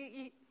me. So,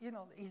 you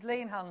know, he's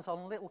laying hands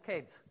on little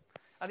kids.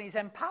 And he's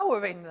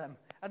empowering them.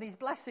 And he's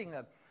blessing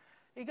them.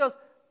 He goes,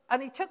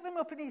 and he took them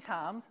up in his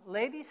arms,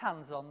 laid his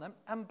hands on them,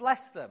 and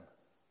blessed them.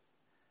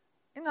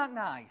 Isn't that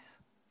nice?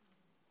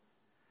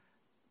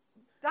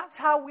 That's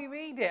how we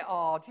read it.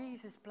 Oh,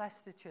 Jesus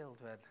blessed the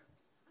children.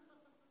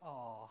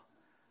 Oh.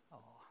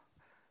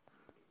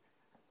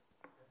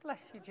 Bless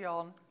you,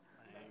 John.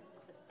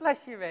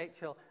 Bless you,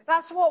 Rachel.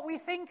 That's what we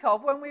think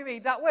of when we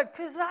read that word,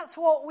 because that's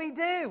what we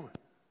do.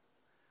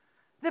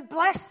 The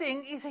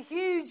blessing is a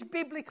huge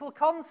biblical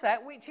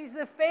concept, which is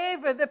the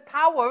favour, the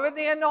power, and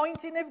the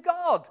anointing of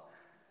God.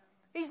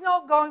 He's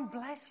not going,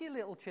 bless you,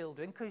 little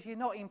children, because you're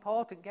not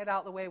important. Get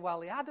out of the way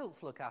while the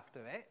adults look after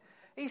it.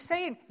 He's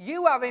saying,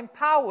 you are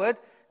empowered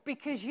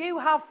because you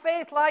have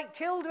faith like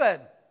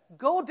children.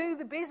 Go do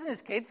the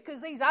business, kids,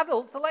 because these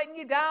adults are letting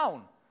you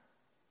down.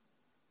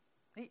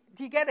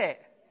 Do you get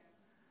it?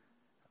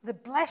 The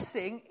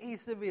blessing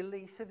is the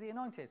release of the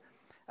anointing.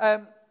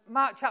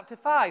 Mark chapter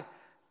 5.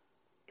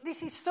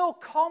 This is so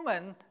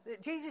common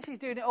that Jesus is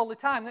doing it all the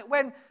time, that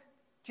when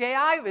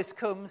Jairus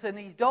comes and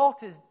his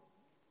daughter's,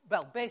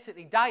 well,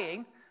 basically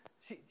dying,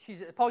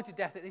 she's at the point of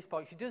death at this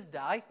point, she does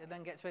die and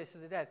then gets raised to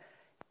the dead.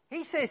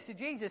 He says to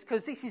Jesus,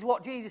 because this is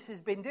what Jesus has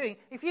been doing,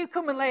 if you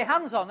come and lay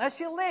hands on her,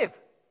 she'll live.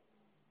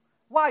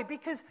 Why?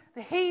 Because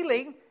the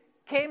healing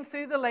came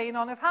through the laying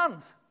on of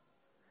hands.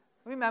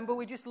 Remember,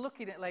 we're just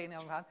looking at laying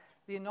on of hands.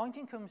 The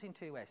anointing comes in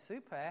two ways,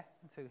 through prayer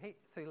and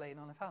through laying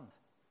on of hands.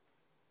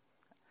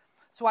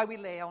 That's why we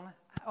lay on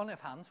of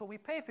hands when we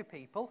pray for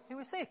people who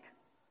are sick.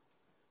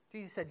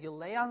 Jesus said, you'll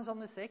lay hands on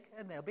the sick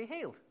and they'll be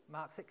healed.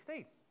 Mark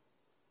 16.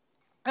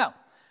 Now,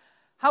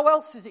 how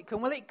else does it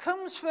come? Well, it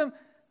comes from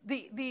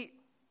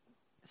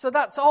so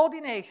that's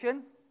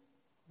ordination,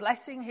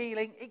 blessing,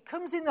 healing. It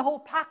comes in the whole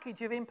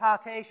package of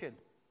impartation.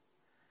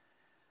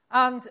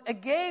 And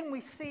again,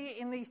 we see it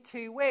in these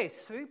two ways,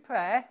 through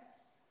prayer,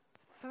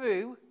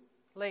 through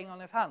laying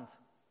on of hands.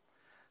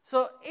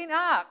 So in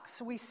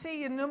Acts, we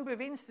see a number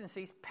of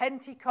instances,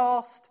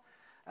 Pentecost,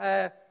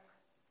 a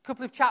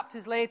couple of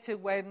chapters later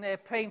when they're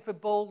praying for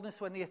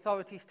boldness, when the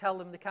authorities tell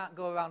them they can't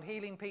go around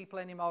healing people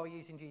anymore or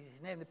using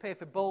Jesus' name. They pray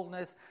for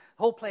boldness.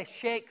 The whole place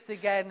shakes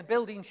again, the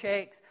building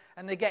shakes,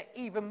 and they get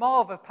even more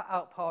of an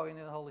outpouring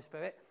of the Holy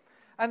Spirit.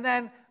 And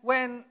then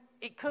when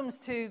it comes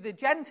to the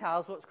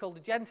Gentiles, what's called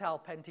the Gentile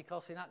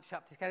Pentecost in Acts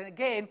chapter 10,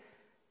 again,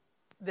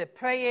 they're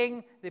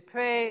praying, they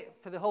pray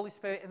for the Holy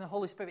Spirit, and the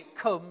Holy Spirit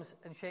comes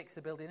and shakes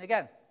the building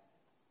again.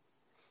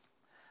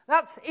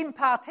 That's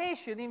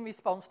impartation in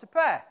response to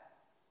prayer.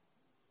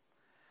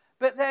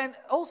 But then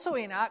also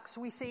in Acts,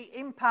 we see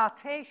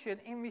impartation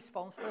in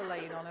response to the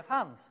laying on of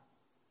hands.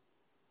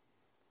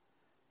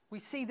 We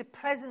see the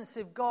presence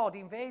of God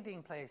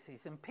invading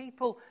places and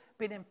people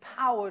being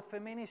empowered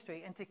for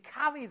ministry, and to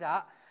carry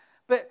that,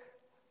 but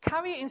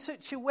carry it in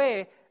such a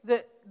way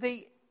that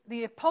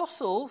the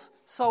apostles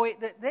saw it,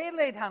 that they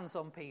laid hands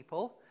on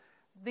people,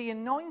 the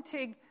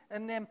anointing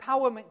and the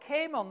empowerment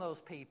came on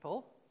those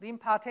people, the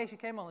impartation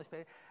came on those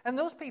people, and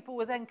those people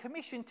were then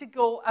commissioned to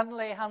go and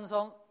lay hands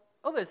on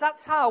others.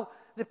 That's how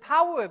the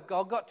power of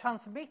God got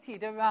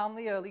transmitted around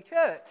the early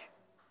church.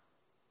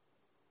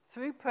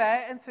 Through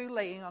prayer and through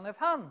laying on of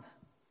hands.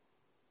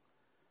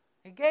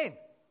 Again,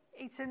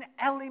 it's an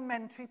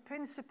elementary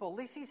principle.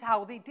 This is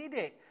how they did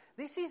it.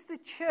 This is the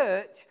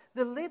church,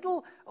 the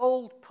little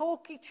old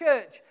pokey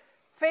church,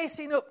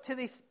 facing up to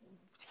this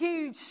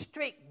huge,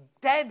 strict,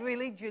 dead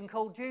religion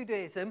called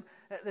Judaism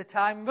at the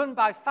time, run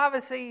by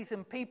Pharisees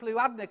and people who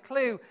hadn't a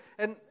clue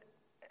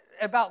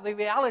about the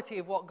reality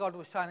of what God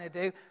was trying to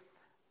do.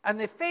 And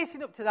they're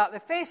facing up to that. They're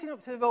facing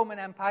up to the Roman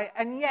Empire.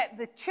 And yet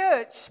the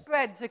church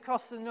spreads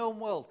across the known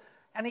world.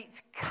 And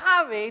it's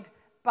carried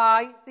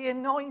by the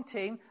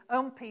anointing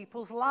on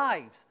people's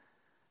lives.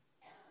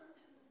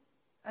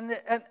 And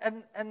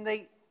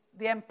the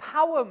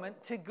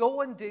empowerment to go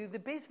and do the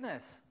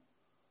business.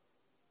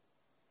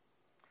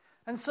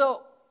 And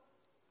so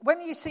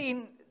when you're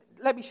seeing,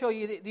 let me show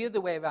you the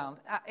other way around.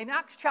 In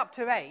Acts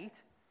chapter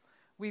 8,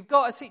 we've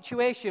got a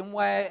situation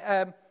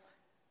where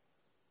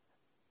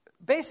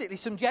basically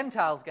some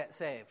Gentiles get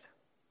saved.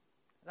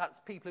 That's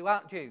people who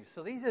aren't Jews.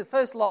 So these are the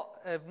first lot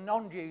of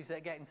non-Jews that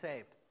are getting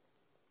saved.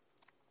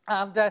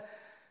 And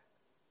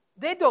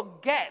they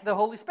don't get the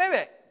Holy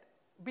Spirit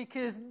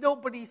because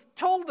nobody's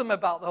told them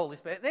about the Holy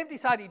Spirit. They've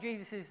decided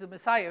Jesus is the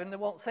Messiah and they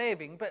want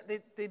saving, but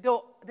they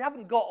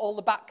haven't got all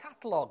the back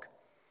catalogue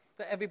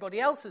that everybody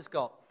else has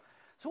got.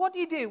 So what do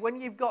you do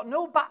when you've got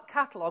no back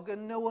catalogue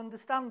and no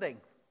understanding?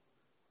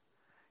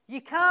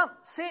 You can't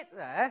sit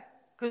there,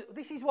 because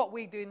this is what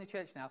we do in the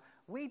church now.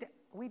 We'd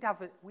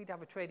have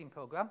a training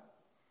program,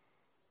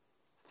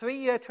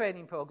 3-year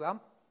training program,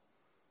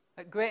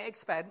 at great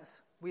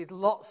expense, with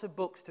lots of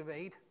books to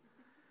read,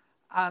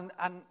 and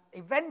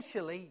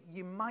eventually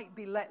you might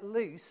be let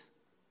loose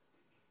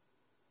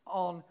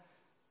on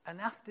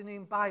an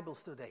afternoon Bible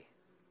study.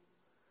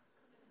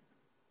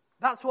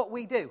 That's what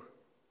we do,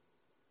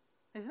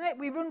 isn't it?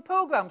 We run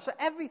programs for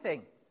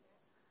everything.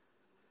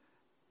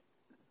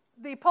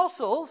 The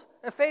apostles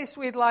are faced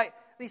with like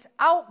this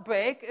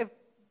outbreak of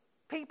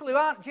people who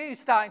aren't Jews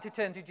starting to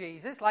turn to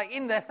Jesus, like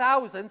in their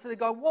thousands, and they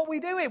go, what are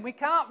we doing? We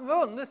can't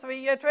run the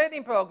 3-year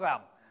training program.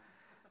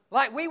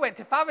 Like, we went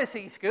to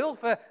Pharisee school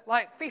for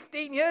like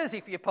 15 years,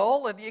 if you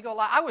Paul, and you go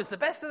like, I was the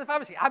best of the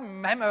Pharisees. I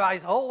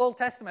memorized the whole Old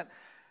Testament.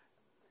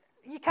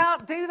 You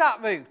can't do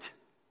that route.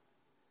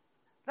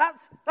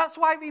 That's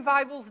why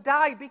revivals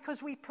die,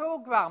 because we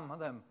program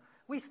them.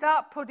 We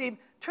start putting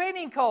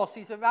training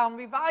courses around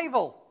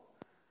revival.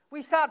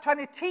 We start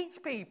trying to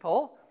teach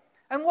people,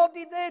 and what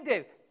did they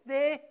do?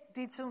 They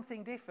did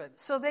something different.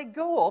 So they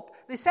go up,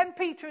 they send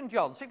Peter and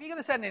John. So if you're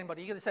going to send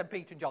anybody, you're going to send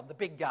Peter and John, the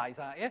big guys,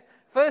 aren't you?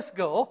 First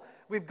go,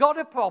 we've got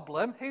a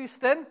problem.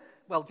 Houston,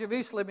 well,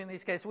 Jerusalem in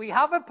this case, we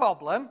have a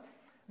problem.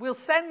 We'll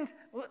send,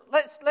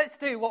 let's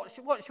do, what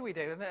should we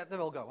do? And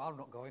they'll all go, I'm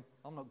not going,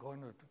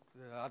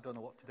 I don't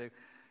know what to do.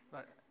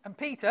 Right. And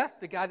Peter,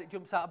 the guy that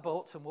jumps out of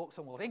boats and walks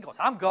on water, he goes,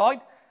 I'm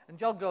going. And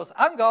John goes,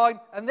 I'm going.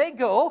 And they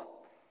go,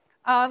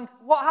 and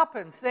what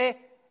happens? They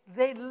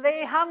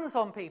lay hands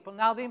on people.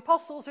 Now, the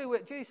apostles who were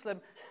at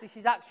Jerusalem, this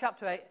is Acts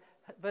chapter 8,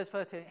 verse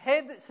 13,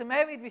 heard that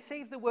Samaria had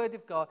received the word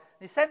of God.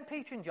 They sent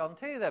Peter and John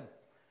to them,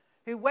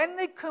 who, when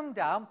they'd come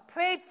down,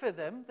 prayed for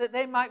them that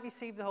they might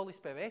receive the Holy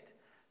Spirit,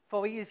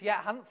 for he as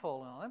yet hadn't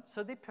fallen on them.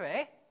 So they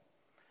pray.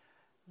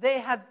 They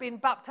had been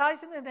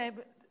baptized in the name,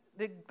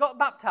 they got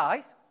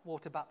baptized,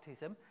 water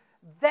baptism.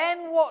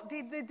 Then what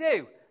did they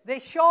do? They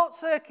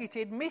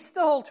short-circuited, missed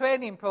the whole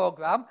training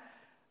program,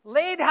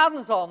 laid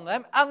hands on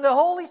them, and the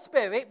Holy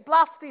Spirit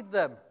blasted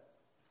them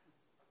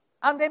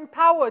and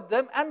empowered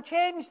them and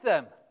changed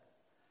them.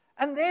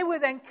 And they were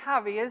then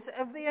carriers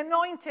of the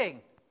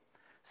anointing.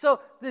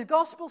 So the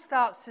gospel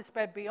starts to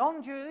spread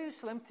beyond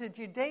Jerusalem to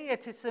Judea,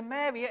 to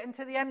Samaria, and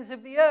to the ends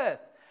of the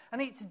earth.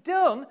 And it's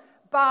done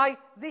by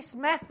this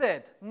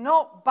method,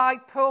 not by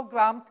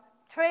programmed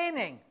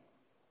training.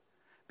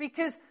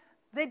 Because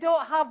they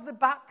don't have the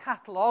back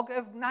catalogue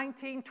of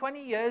 19,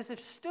 20 years of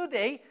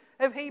study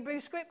of Hebrew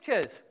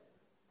scriptures.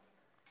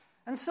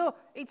 And so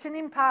it's an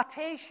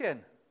impartation.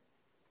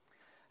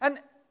 And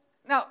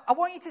now I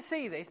want you to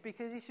see this,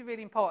 because this is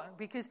really important,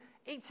 because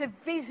it's a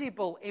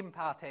visible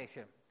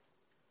impartation.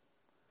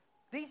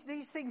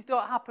 These things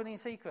don't happen in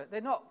secret.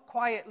 They're not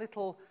quiet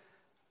little,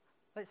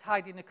 let's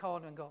hide in the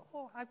corner and go,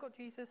 oh, I've got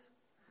Jesus.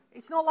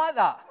 It's not like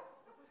that.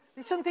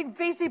 There's something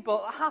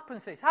visible that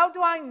happens to this. How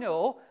do I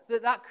know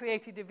that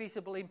created a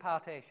visible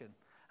impartation?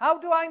 How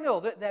do I know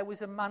that there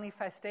was a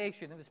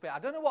manifestation of the Spirit? I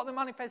don't know what the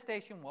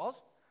manifestation was,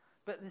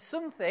 but there's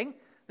something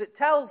that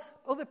tells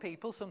other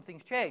people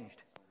something's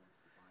changed.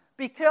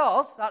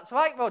 Because, that's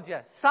right,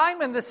 Roger,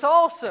 Simon the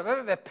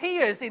sorcerer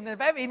appears in the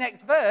very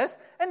next verse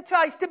and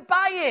tries to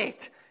buy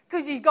it.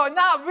 Because he's going,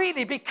 that'd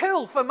really be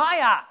cool for my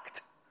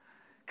act.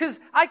 Because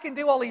I can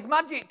do all these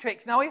magic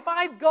tricks. Now, if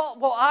I've got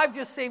what I've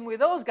just seen with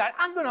those guys,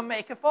 I'm going to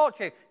make a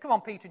fortune. Come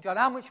on, Peter John,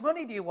 how much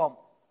money do you want?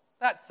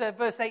 That's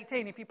verse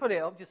 18, if you put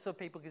it up, just so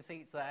people can see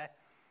it's there.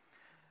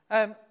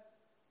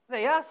 There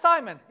you are,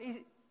 Simon.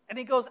 And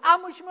he goes, how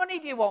much money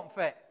do you want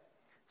for it?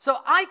 So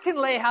I can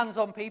lay hands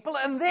on people,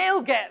 and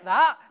they'll get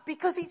that,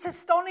 because it's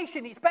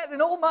astonishing. It's better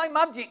than all my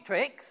magic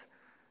tricks.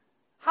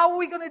 How are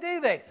we going to do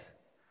this?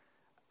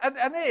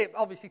 And they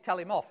obviously tell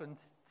him off and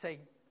say,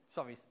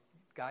 sorry,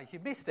 guys, you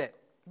missed it.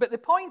 But the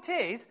point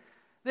is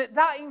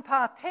that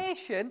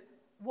impartation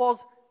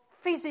was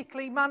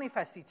physically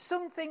manifested.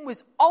 Something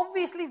was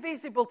obviously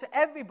visible to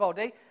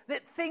everybody,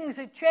 that things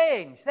had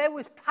changed. There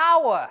was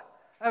power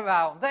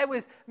around. There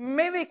was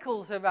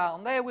miracles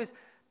around. There was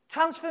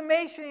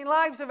transformation in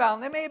lives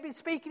around. They may have been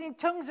speaking in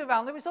tongues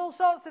around. There was all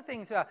sorts of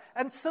things around.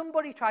 And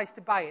somebody tries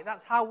to buy it.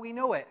 That's how we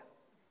know it.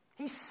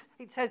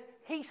 It says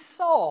he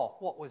saw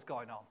what was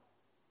going on.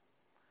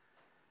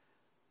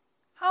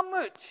 How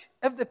much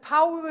of the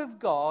power of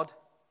God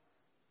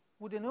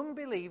would an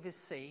unbeliever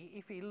see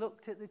if he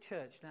looked at the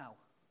church now?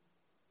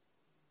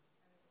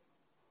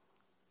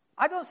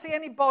 I don't see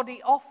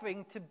anybody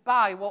offering to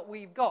buy what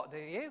we've got, do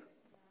you?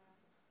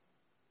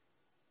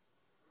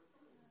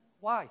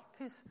 Why?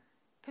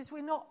 Because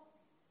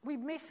we've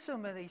missed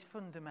some of these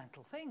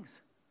fundamental things.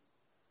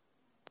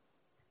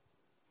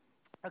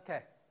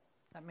 Okay,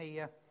 let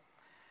me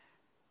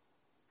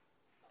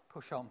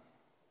push on.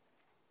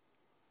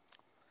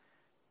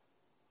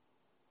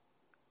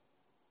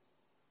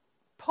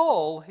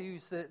 Paul,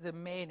 who's the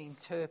main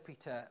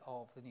interpreter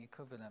of the New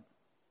Covenant,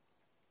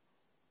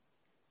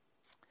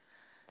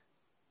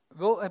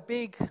 wrote a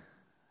big,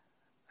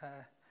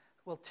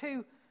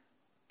 two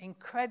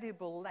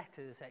incredible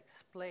letters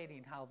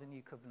explaining how the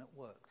New Covenant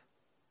worked.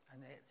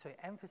 And so it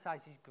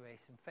emphasizes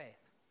grace and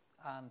faith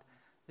and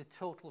the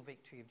total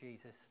victory of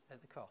Jesus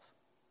at the cross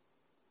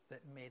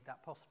that made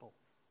that possible.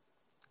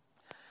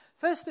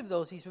 First of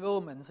those is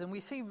Romans, and we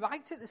see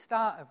right at the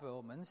start of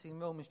Romans, in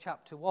Romans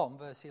chapter 1,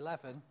 verse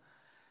 11,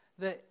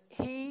 that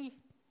he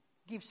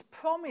gives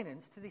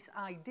prominence to this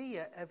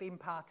idea of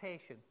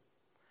impartation.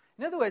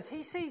 In other words,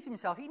 he sees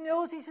himself, he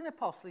knows he's an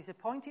apostle, he's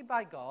appointed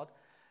by God,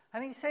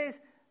 and he says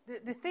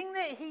the thing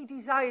that he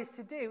desires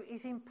to do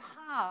is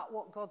impart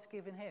what God's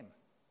given him.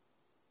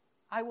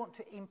 I want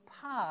to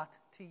impart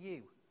to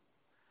you.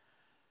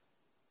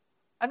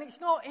 And it's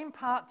not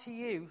impart to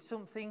you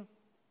something,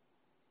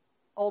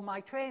 all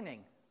my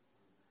training.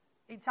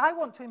 It's I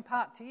want to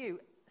impart to you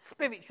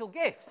spiritual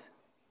gifts.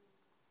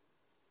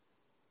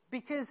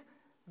 Because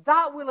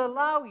that will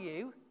allow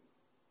you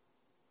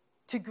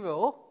to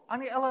grow,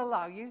 and it'll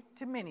allow you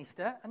to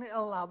minister, and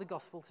it'll allow the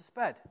gospel to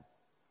spread.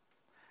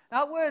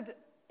 Now, that word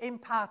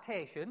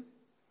impartation,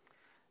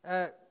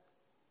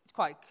 it's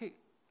quite cute.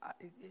 I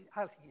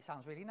think it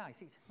sounds really nice.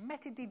 It's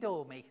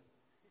metadidomi.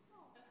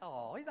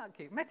 Oh, isn't that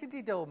cute?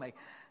 Metadidomi.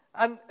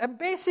 And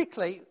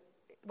basically,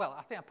 well,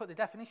 I think I put the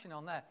definition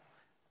on there.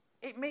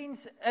 It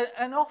means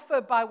an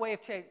offer by way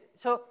of change.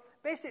 So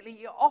basically,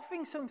 you're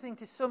offering something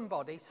to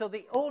somebody so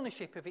the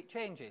ownership of it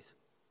changes.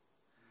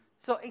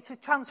 So it's a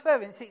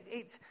transference.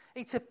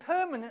 It's a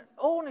permanent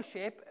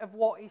ownership of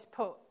what is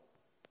put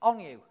on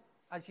you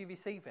as you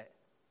receive it.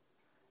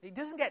 It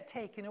doesn't get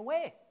taken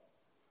away.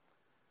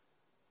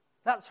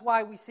 That's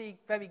why we see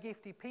very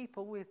gifted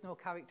people with no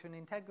character and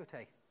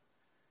integrity.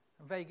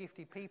 And very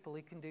gifted people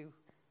who can do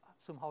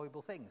some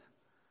horrible things.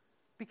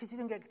 Because it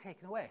doesn't get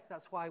taken away.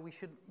 That's why we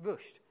shouldn't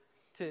rush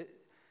to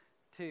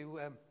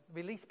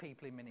release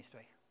people in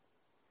ministry.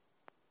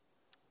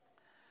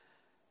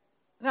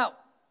 Now,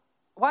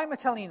 why am I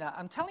telling you that?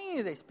 I'm telling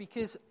you this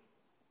because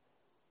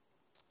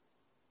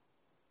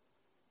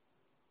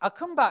I'll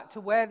come back to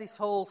where this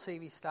whole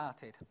series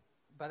started,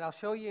 but I'll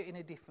show you in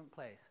a different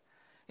place.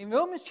 In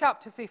Romans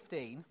chapter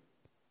 15,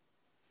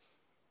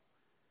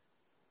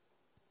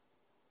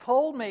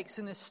 Paul makes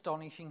an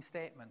astonishing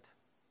statement.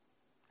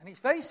 And it's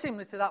very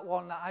similar to that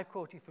one that I've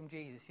quoted from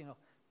Jesus,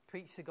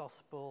 preach the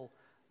gospel,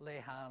 lay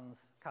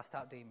hands, cast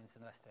out demons,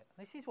 and the rest of it.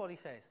 This is what he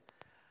says.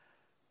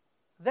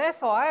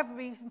 Therefore, I have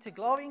reason to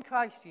glory in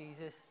Christ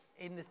Jesus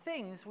in the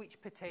things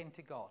which pertain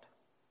to God.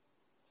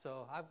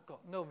 So I've got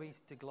no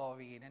reason to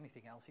glory in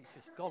anything else. It's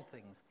just God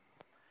things.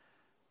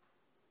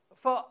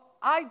 For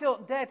I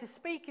don't dare to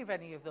speak of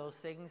any of those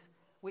things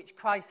which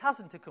Christ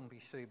hasn't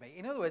accomplished through me.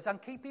 In other words, I'm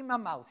keeping my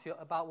mouth shut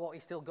about what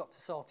he's still got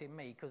to sort in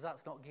me because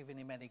that's not giving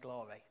him any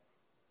glory.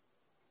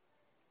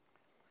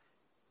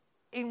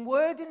 In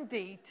word and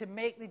deed to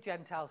make the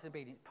Gentiles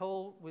obedient.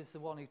 Paul was the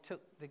one who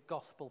took the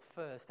gospel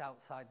first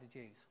outside the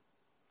Jews.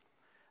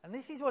 And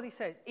this is what he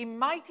says. In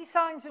mighty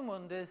signs and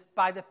wonders,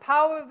 by the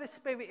power of the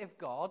Spirit of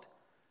God,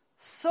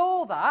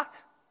 so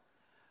that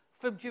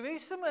from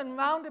Jerusalem and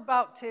round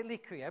about to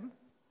Illyricum,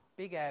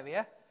 big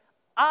area,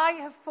 I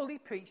have fully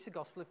preached the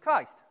gospel of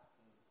Christ.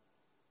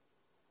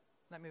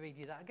 Let me read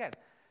you that again.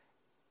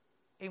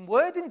 In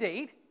word and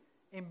deed,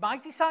 in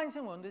mighty signs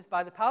and wonders,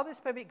 by the power of the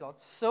Spirit of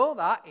God, so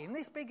that in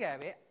this big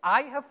area,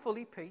 I have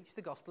fully preached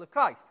the gospel of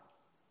Christ.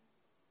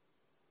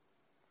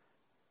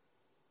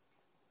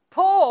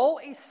 Paul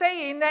is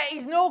saying there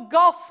is no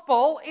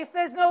gospel if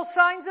there's no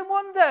signs and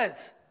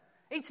wonders.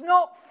 It's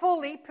not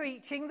fully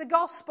preaching the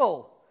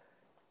gospel.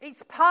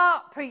 It's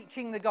part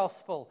preaching the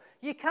gospel.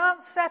 You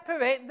can't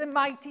separate the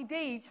mighty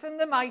deeds from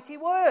the mighty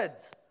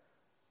words.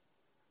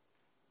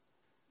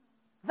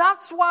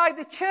 That's why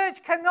the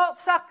church cannot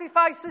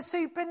sacrifice the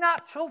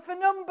supernatural for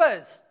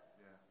numbers.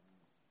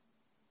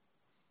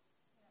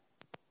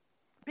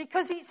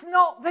 Because it's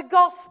not the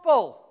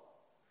gospel.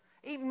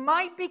 It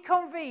might be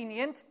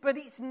convenient, but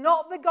it's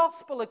not the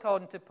gospel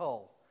according to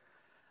Paul.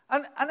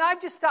 And I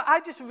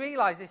just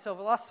realised this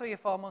over the last 3 or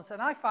 4 months,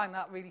 and I find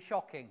that really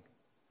shocking.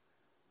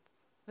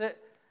 That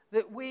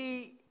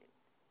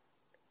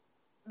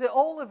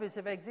all of us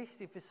have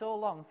existed for so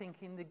long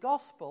thinking the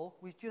gospel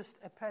was just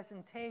a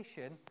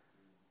presentation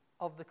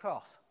of the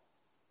cross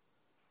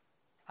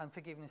and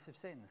forgiveness of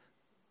sins.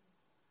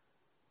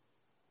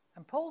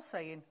 And Paul's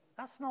saying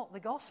that's not the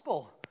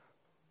gospel.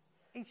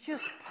 It's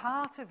just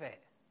part of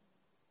it.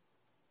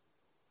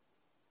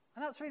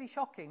 And that's really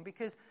shocking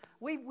because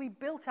we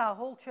built our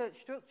whole church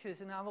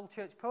structures and our whole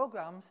church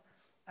programs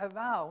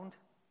around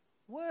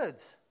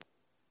words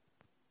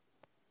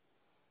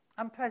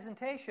and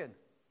presentation.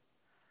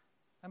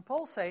 And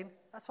Paul's saying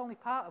that's only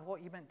part of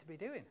what you're meant to be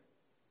doing.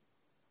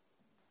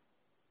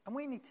 And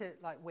we need to,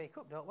 wake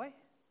up, don't we?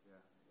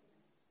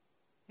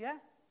 Yeah?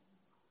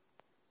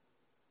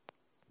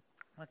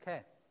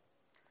 Okay.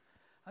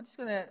 I'm just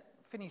going to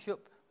finish up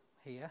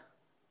here,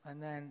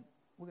 and then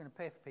we're going to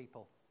pray for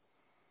people.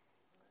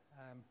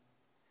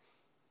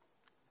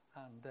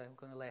 And we're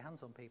going to lay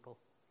hands on people.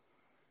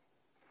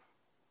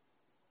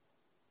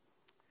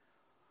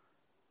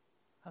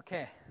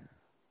 Okay.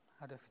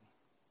 How do I finish?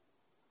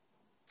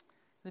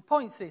 The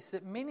point is this,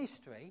 that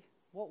ministry,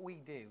 what we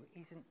do,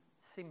 isn't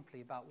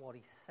simply about what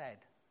he's said.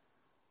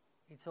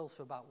 It's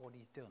also about what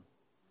he's done.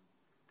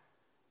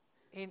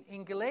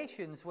 In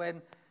Galatians,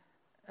 when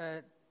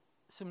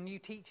some new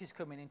teachers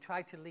come in and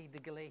try to lead the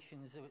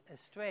Galatians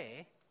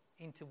astray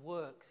into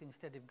works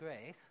instead of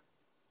grace,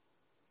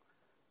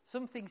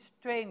 something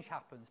strange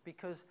happens,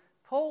 because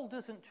Paul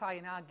doesn't try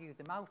and argue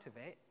them out of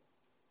it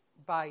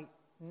by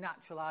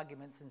natural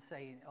arguments and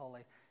saying all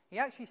this. He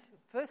actually,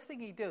 first thing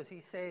he does,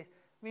 he says,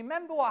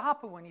 remember what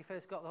happened when you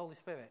first got the Holy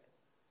Spirit.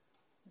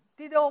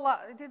 Did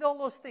all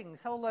those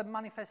things, all the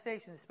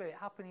manifestations of the Spirit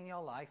happen in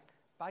your life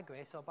by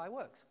grace or by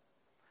works?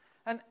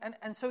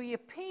 And so he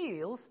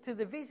appeals to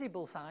the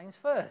visible signs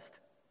first,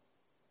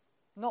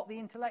 not the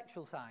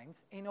intellectual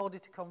signs, in order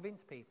to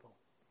convince people.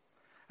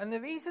 And the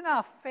reason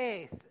our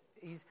faith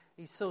is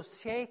so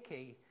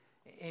shaky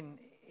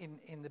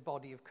in the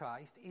body of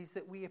Christ is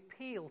that we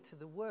appeal to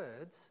the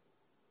words,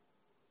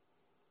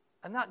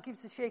 and that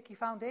gives a shaky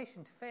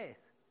foundation to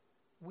faith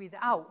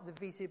without the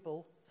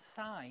visible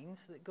signs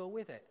that go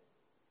with it.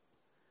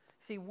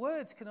 See,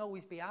 words can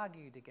always be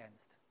argued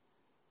against.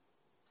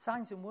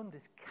 Signs and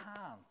wonders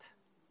can't.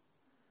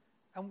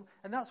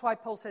 And that's why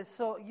Paul says,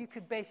 so you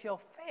could base your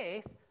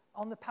faith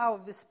on the power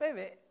of the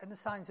Spirit and the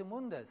signs and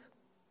wonders,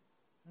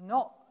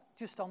 not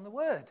just on the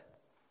Word.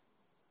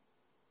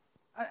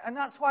 And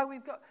that's why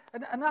we've got,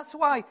 and that's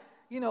why,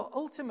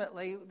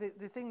 ultimately,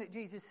 the thing that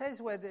Jesus says,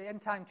 where the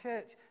end-time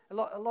church, a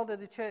lot of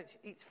the church,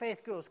 its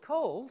faith grows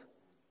cold,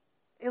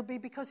 it'll be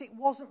because it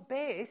wasn't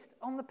based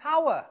on the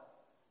power.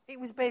 It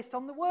was based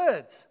on the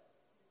words.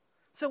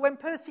 So when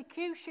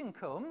persecution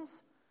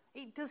comes,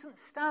 it doesn't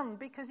stand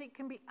because it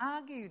can be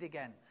argued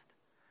against.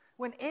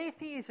 When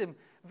atheism,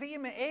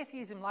 vehement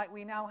atheism like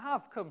we now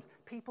have, comes,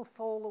 people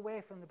fall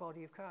away from the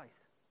body of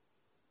Christ.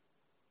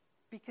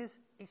 Because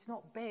it's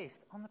not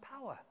based on the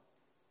power.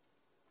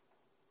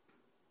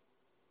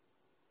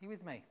 You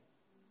with me?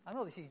 I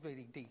know this is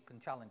really deep and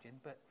challenging,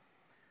 but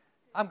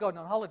I'm going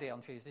on holiday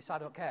on Tuesday, so I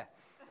don't care.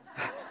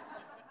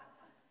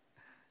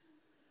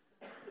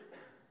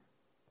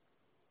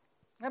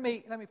 Let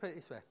me put it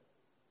this way.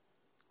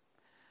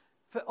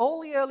 For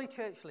all the early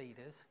church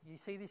leaders, you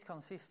see this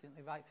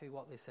consistently right through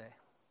what they say.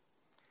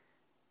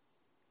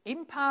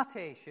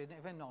 Impartation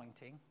of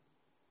anointing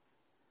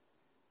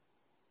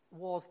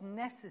was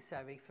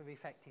necessary for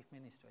effective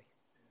ministry.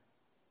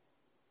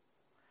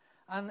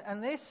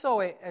 And they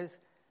saw it as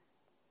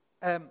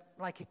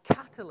like a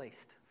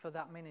catalyst for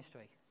that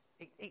ministry.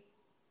 It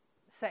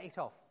set it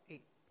off.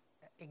 It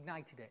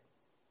ignited it.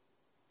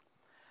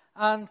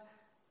 And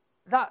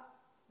that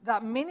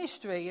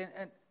ministry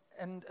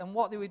and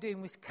what they were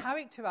doing was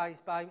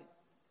characterized by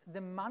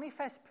the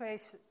manifest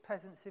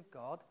presence of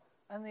God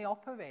and the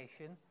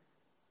operation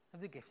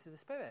of the gifts of the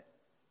Spirit.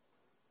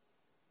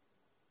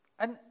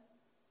 And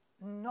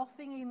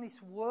nothing in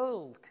this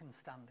world can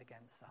stand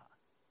against that.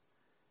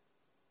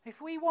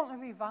 If we want a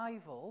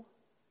revival,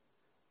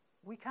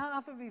 we can't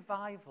have a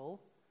revival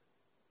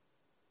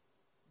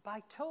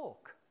by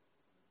talk.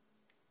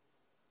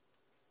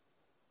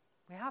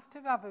 We have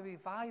to have a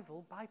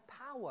revival by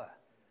power.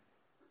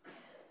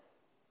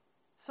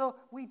 So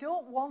we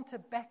don't want a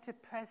better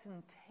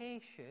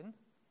presentation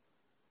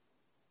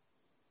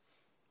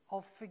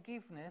of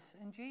forgiveness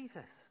and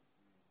Jesus.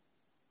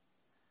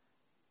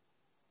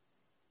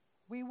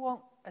 We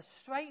want a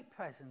straight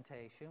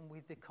presentation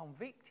with the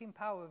convicting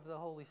power of the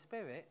Holy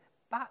Spirit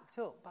backed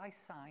up by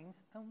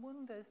signs and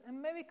wonders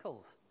and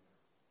miracles.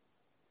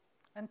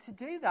 And to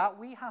do that,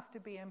 we have to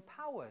be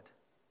empowered.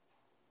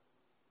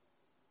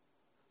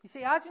 You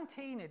see,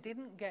 Argentina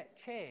didn't get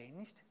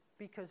changed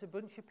because a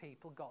bunch of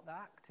people got their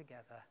act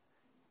together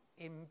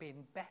in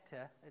being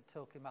better at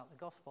talking about the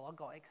gospel or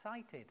got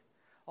excited.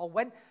 Or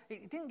when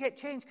it didn't get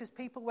changed because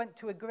people went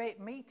to a great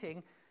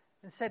meeting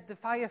and said the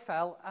fire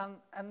fell,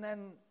 and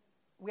then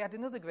we had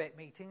another great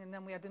meeting, and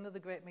then we had another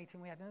great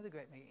meeting, we had another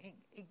great meeting.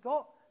 It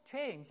got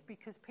changed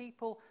because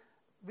people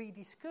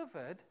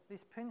rediscovered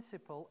this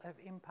principle of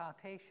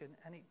impartation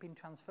and it being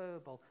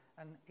transferable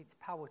and its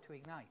power to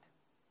ignite.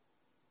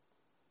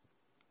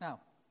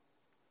 Now,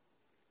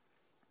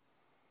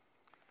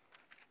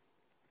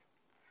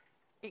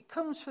 it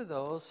comes for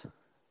those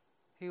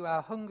who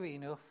are hungry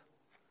enough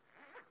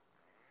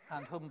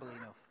and humble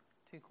enough.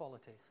 Two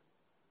qualities.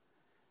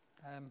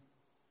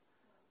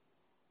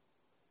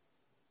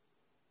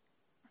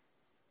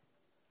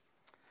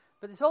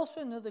 But there's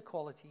also another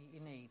quality you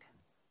need.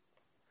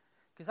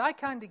 Because I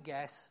kind of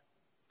guess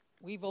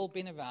we've all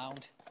been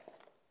around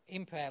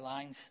in prayer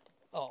lines,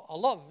 or a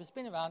lot of us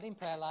been around in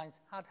prayer lines,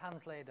 had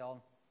hands laid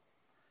on,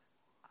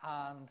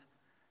 and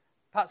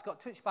perhaps got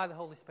touched by the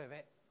Holy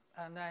Spirit,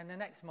 And then the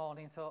next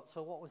morning thought,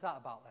 so what was that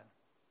about then?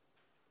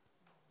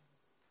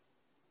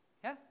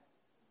 Yeah?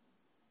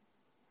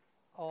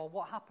 Or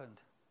what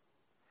happened?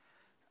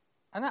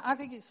 And I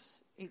think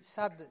it's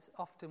sad that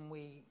often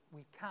we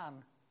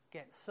can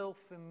get so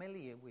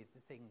familiar with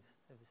the things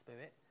of the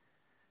Spirit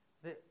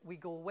that we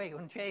go away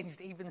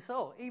unchanged even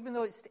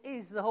though it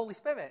is the Holy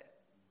Spirit.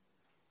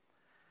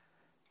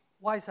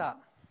 Why is that?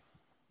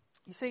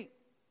 You see,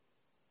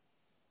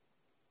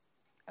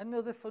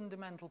 another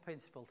fundamental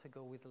principle to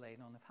go with the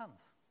laying on of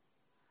hands.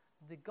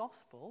 The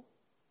gospel,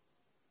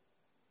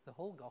 the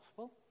whole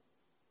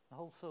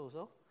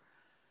sozo,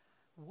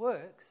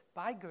 works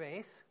by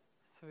grace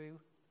through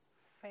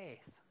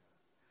faith.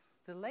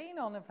 The laying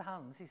on of the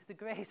hands is the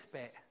grace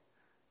bit.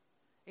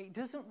 It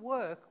doesn't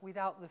work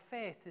without the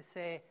faith to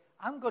say,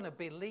 I'm going to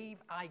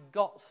believe I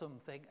got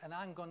something and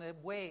I'm going to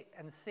wait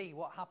and see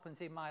what happens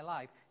in my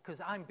life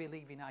because I'm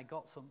believing I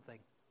got something.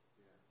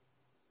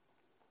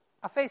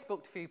 I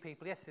Facebooked a few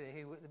people yesterday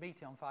who were at the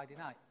meeting on Friday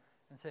night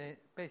and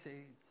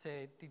basically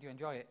say, did you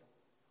enjoy it?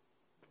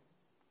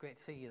 Great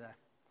to see you there.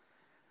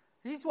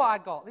 This is what I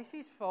got. This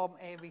is from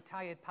a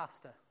retired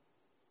pastor.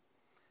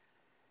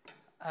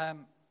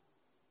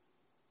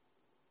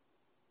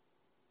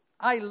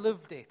 I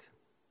loved it.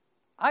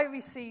 I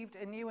received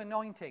a new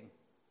anointing.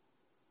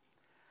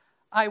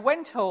 I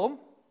went home,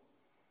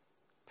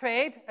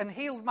 prayed, and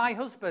healed my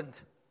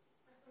husband.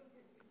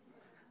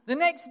 The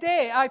next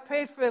day, I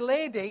prayed for a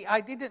lady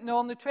I didn't know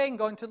on the train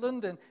going to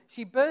London.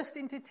 She burst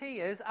into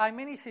tears. I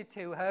ministered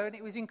to her, and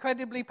it was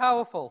incredibly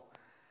powerful.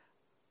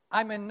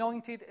 I'm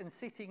anointed and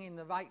sitting in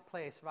the right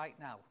place right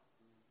now.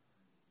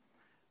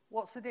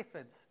 What's the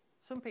difference?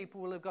 Some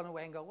people will have gone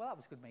away and go, well, that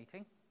was a good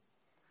meeting.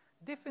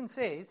 The difference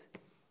is,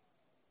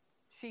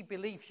 she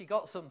believed she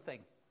got something,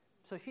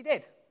 so she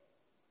did.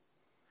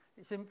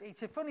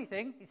 It's a funny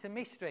thing. It's a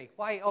mystery.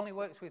 Why it only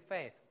works with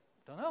faith.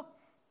 Don't know.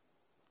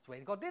 It's the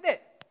way God did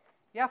it.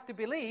 You have to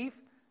believe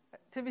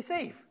to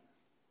receive.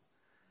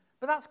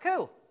 But that's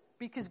cool,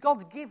 because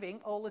God's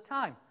giving all the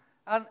time.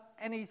 And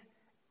he's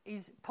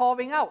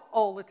pouring out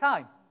all the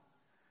time.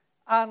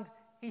 And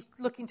he's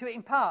looking to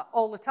impart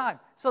all the time.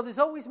 So there's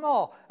always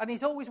more. And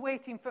he's always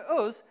waiting for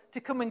us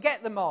to come and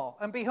get the more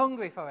and be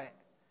hungry for it.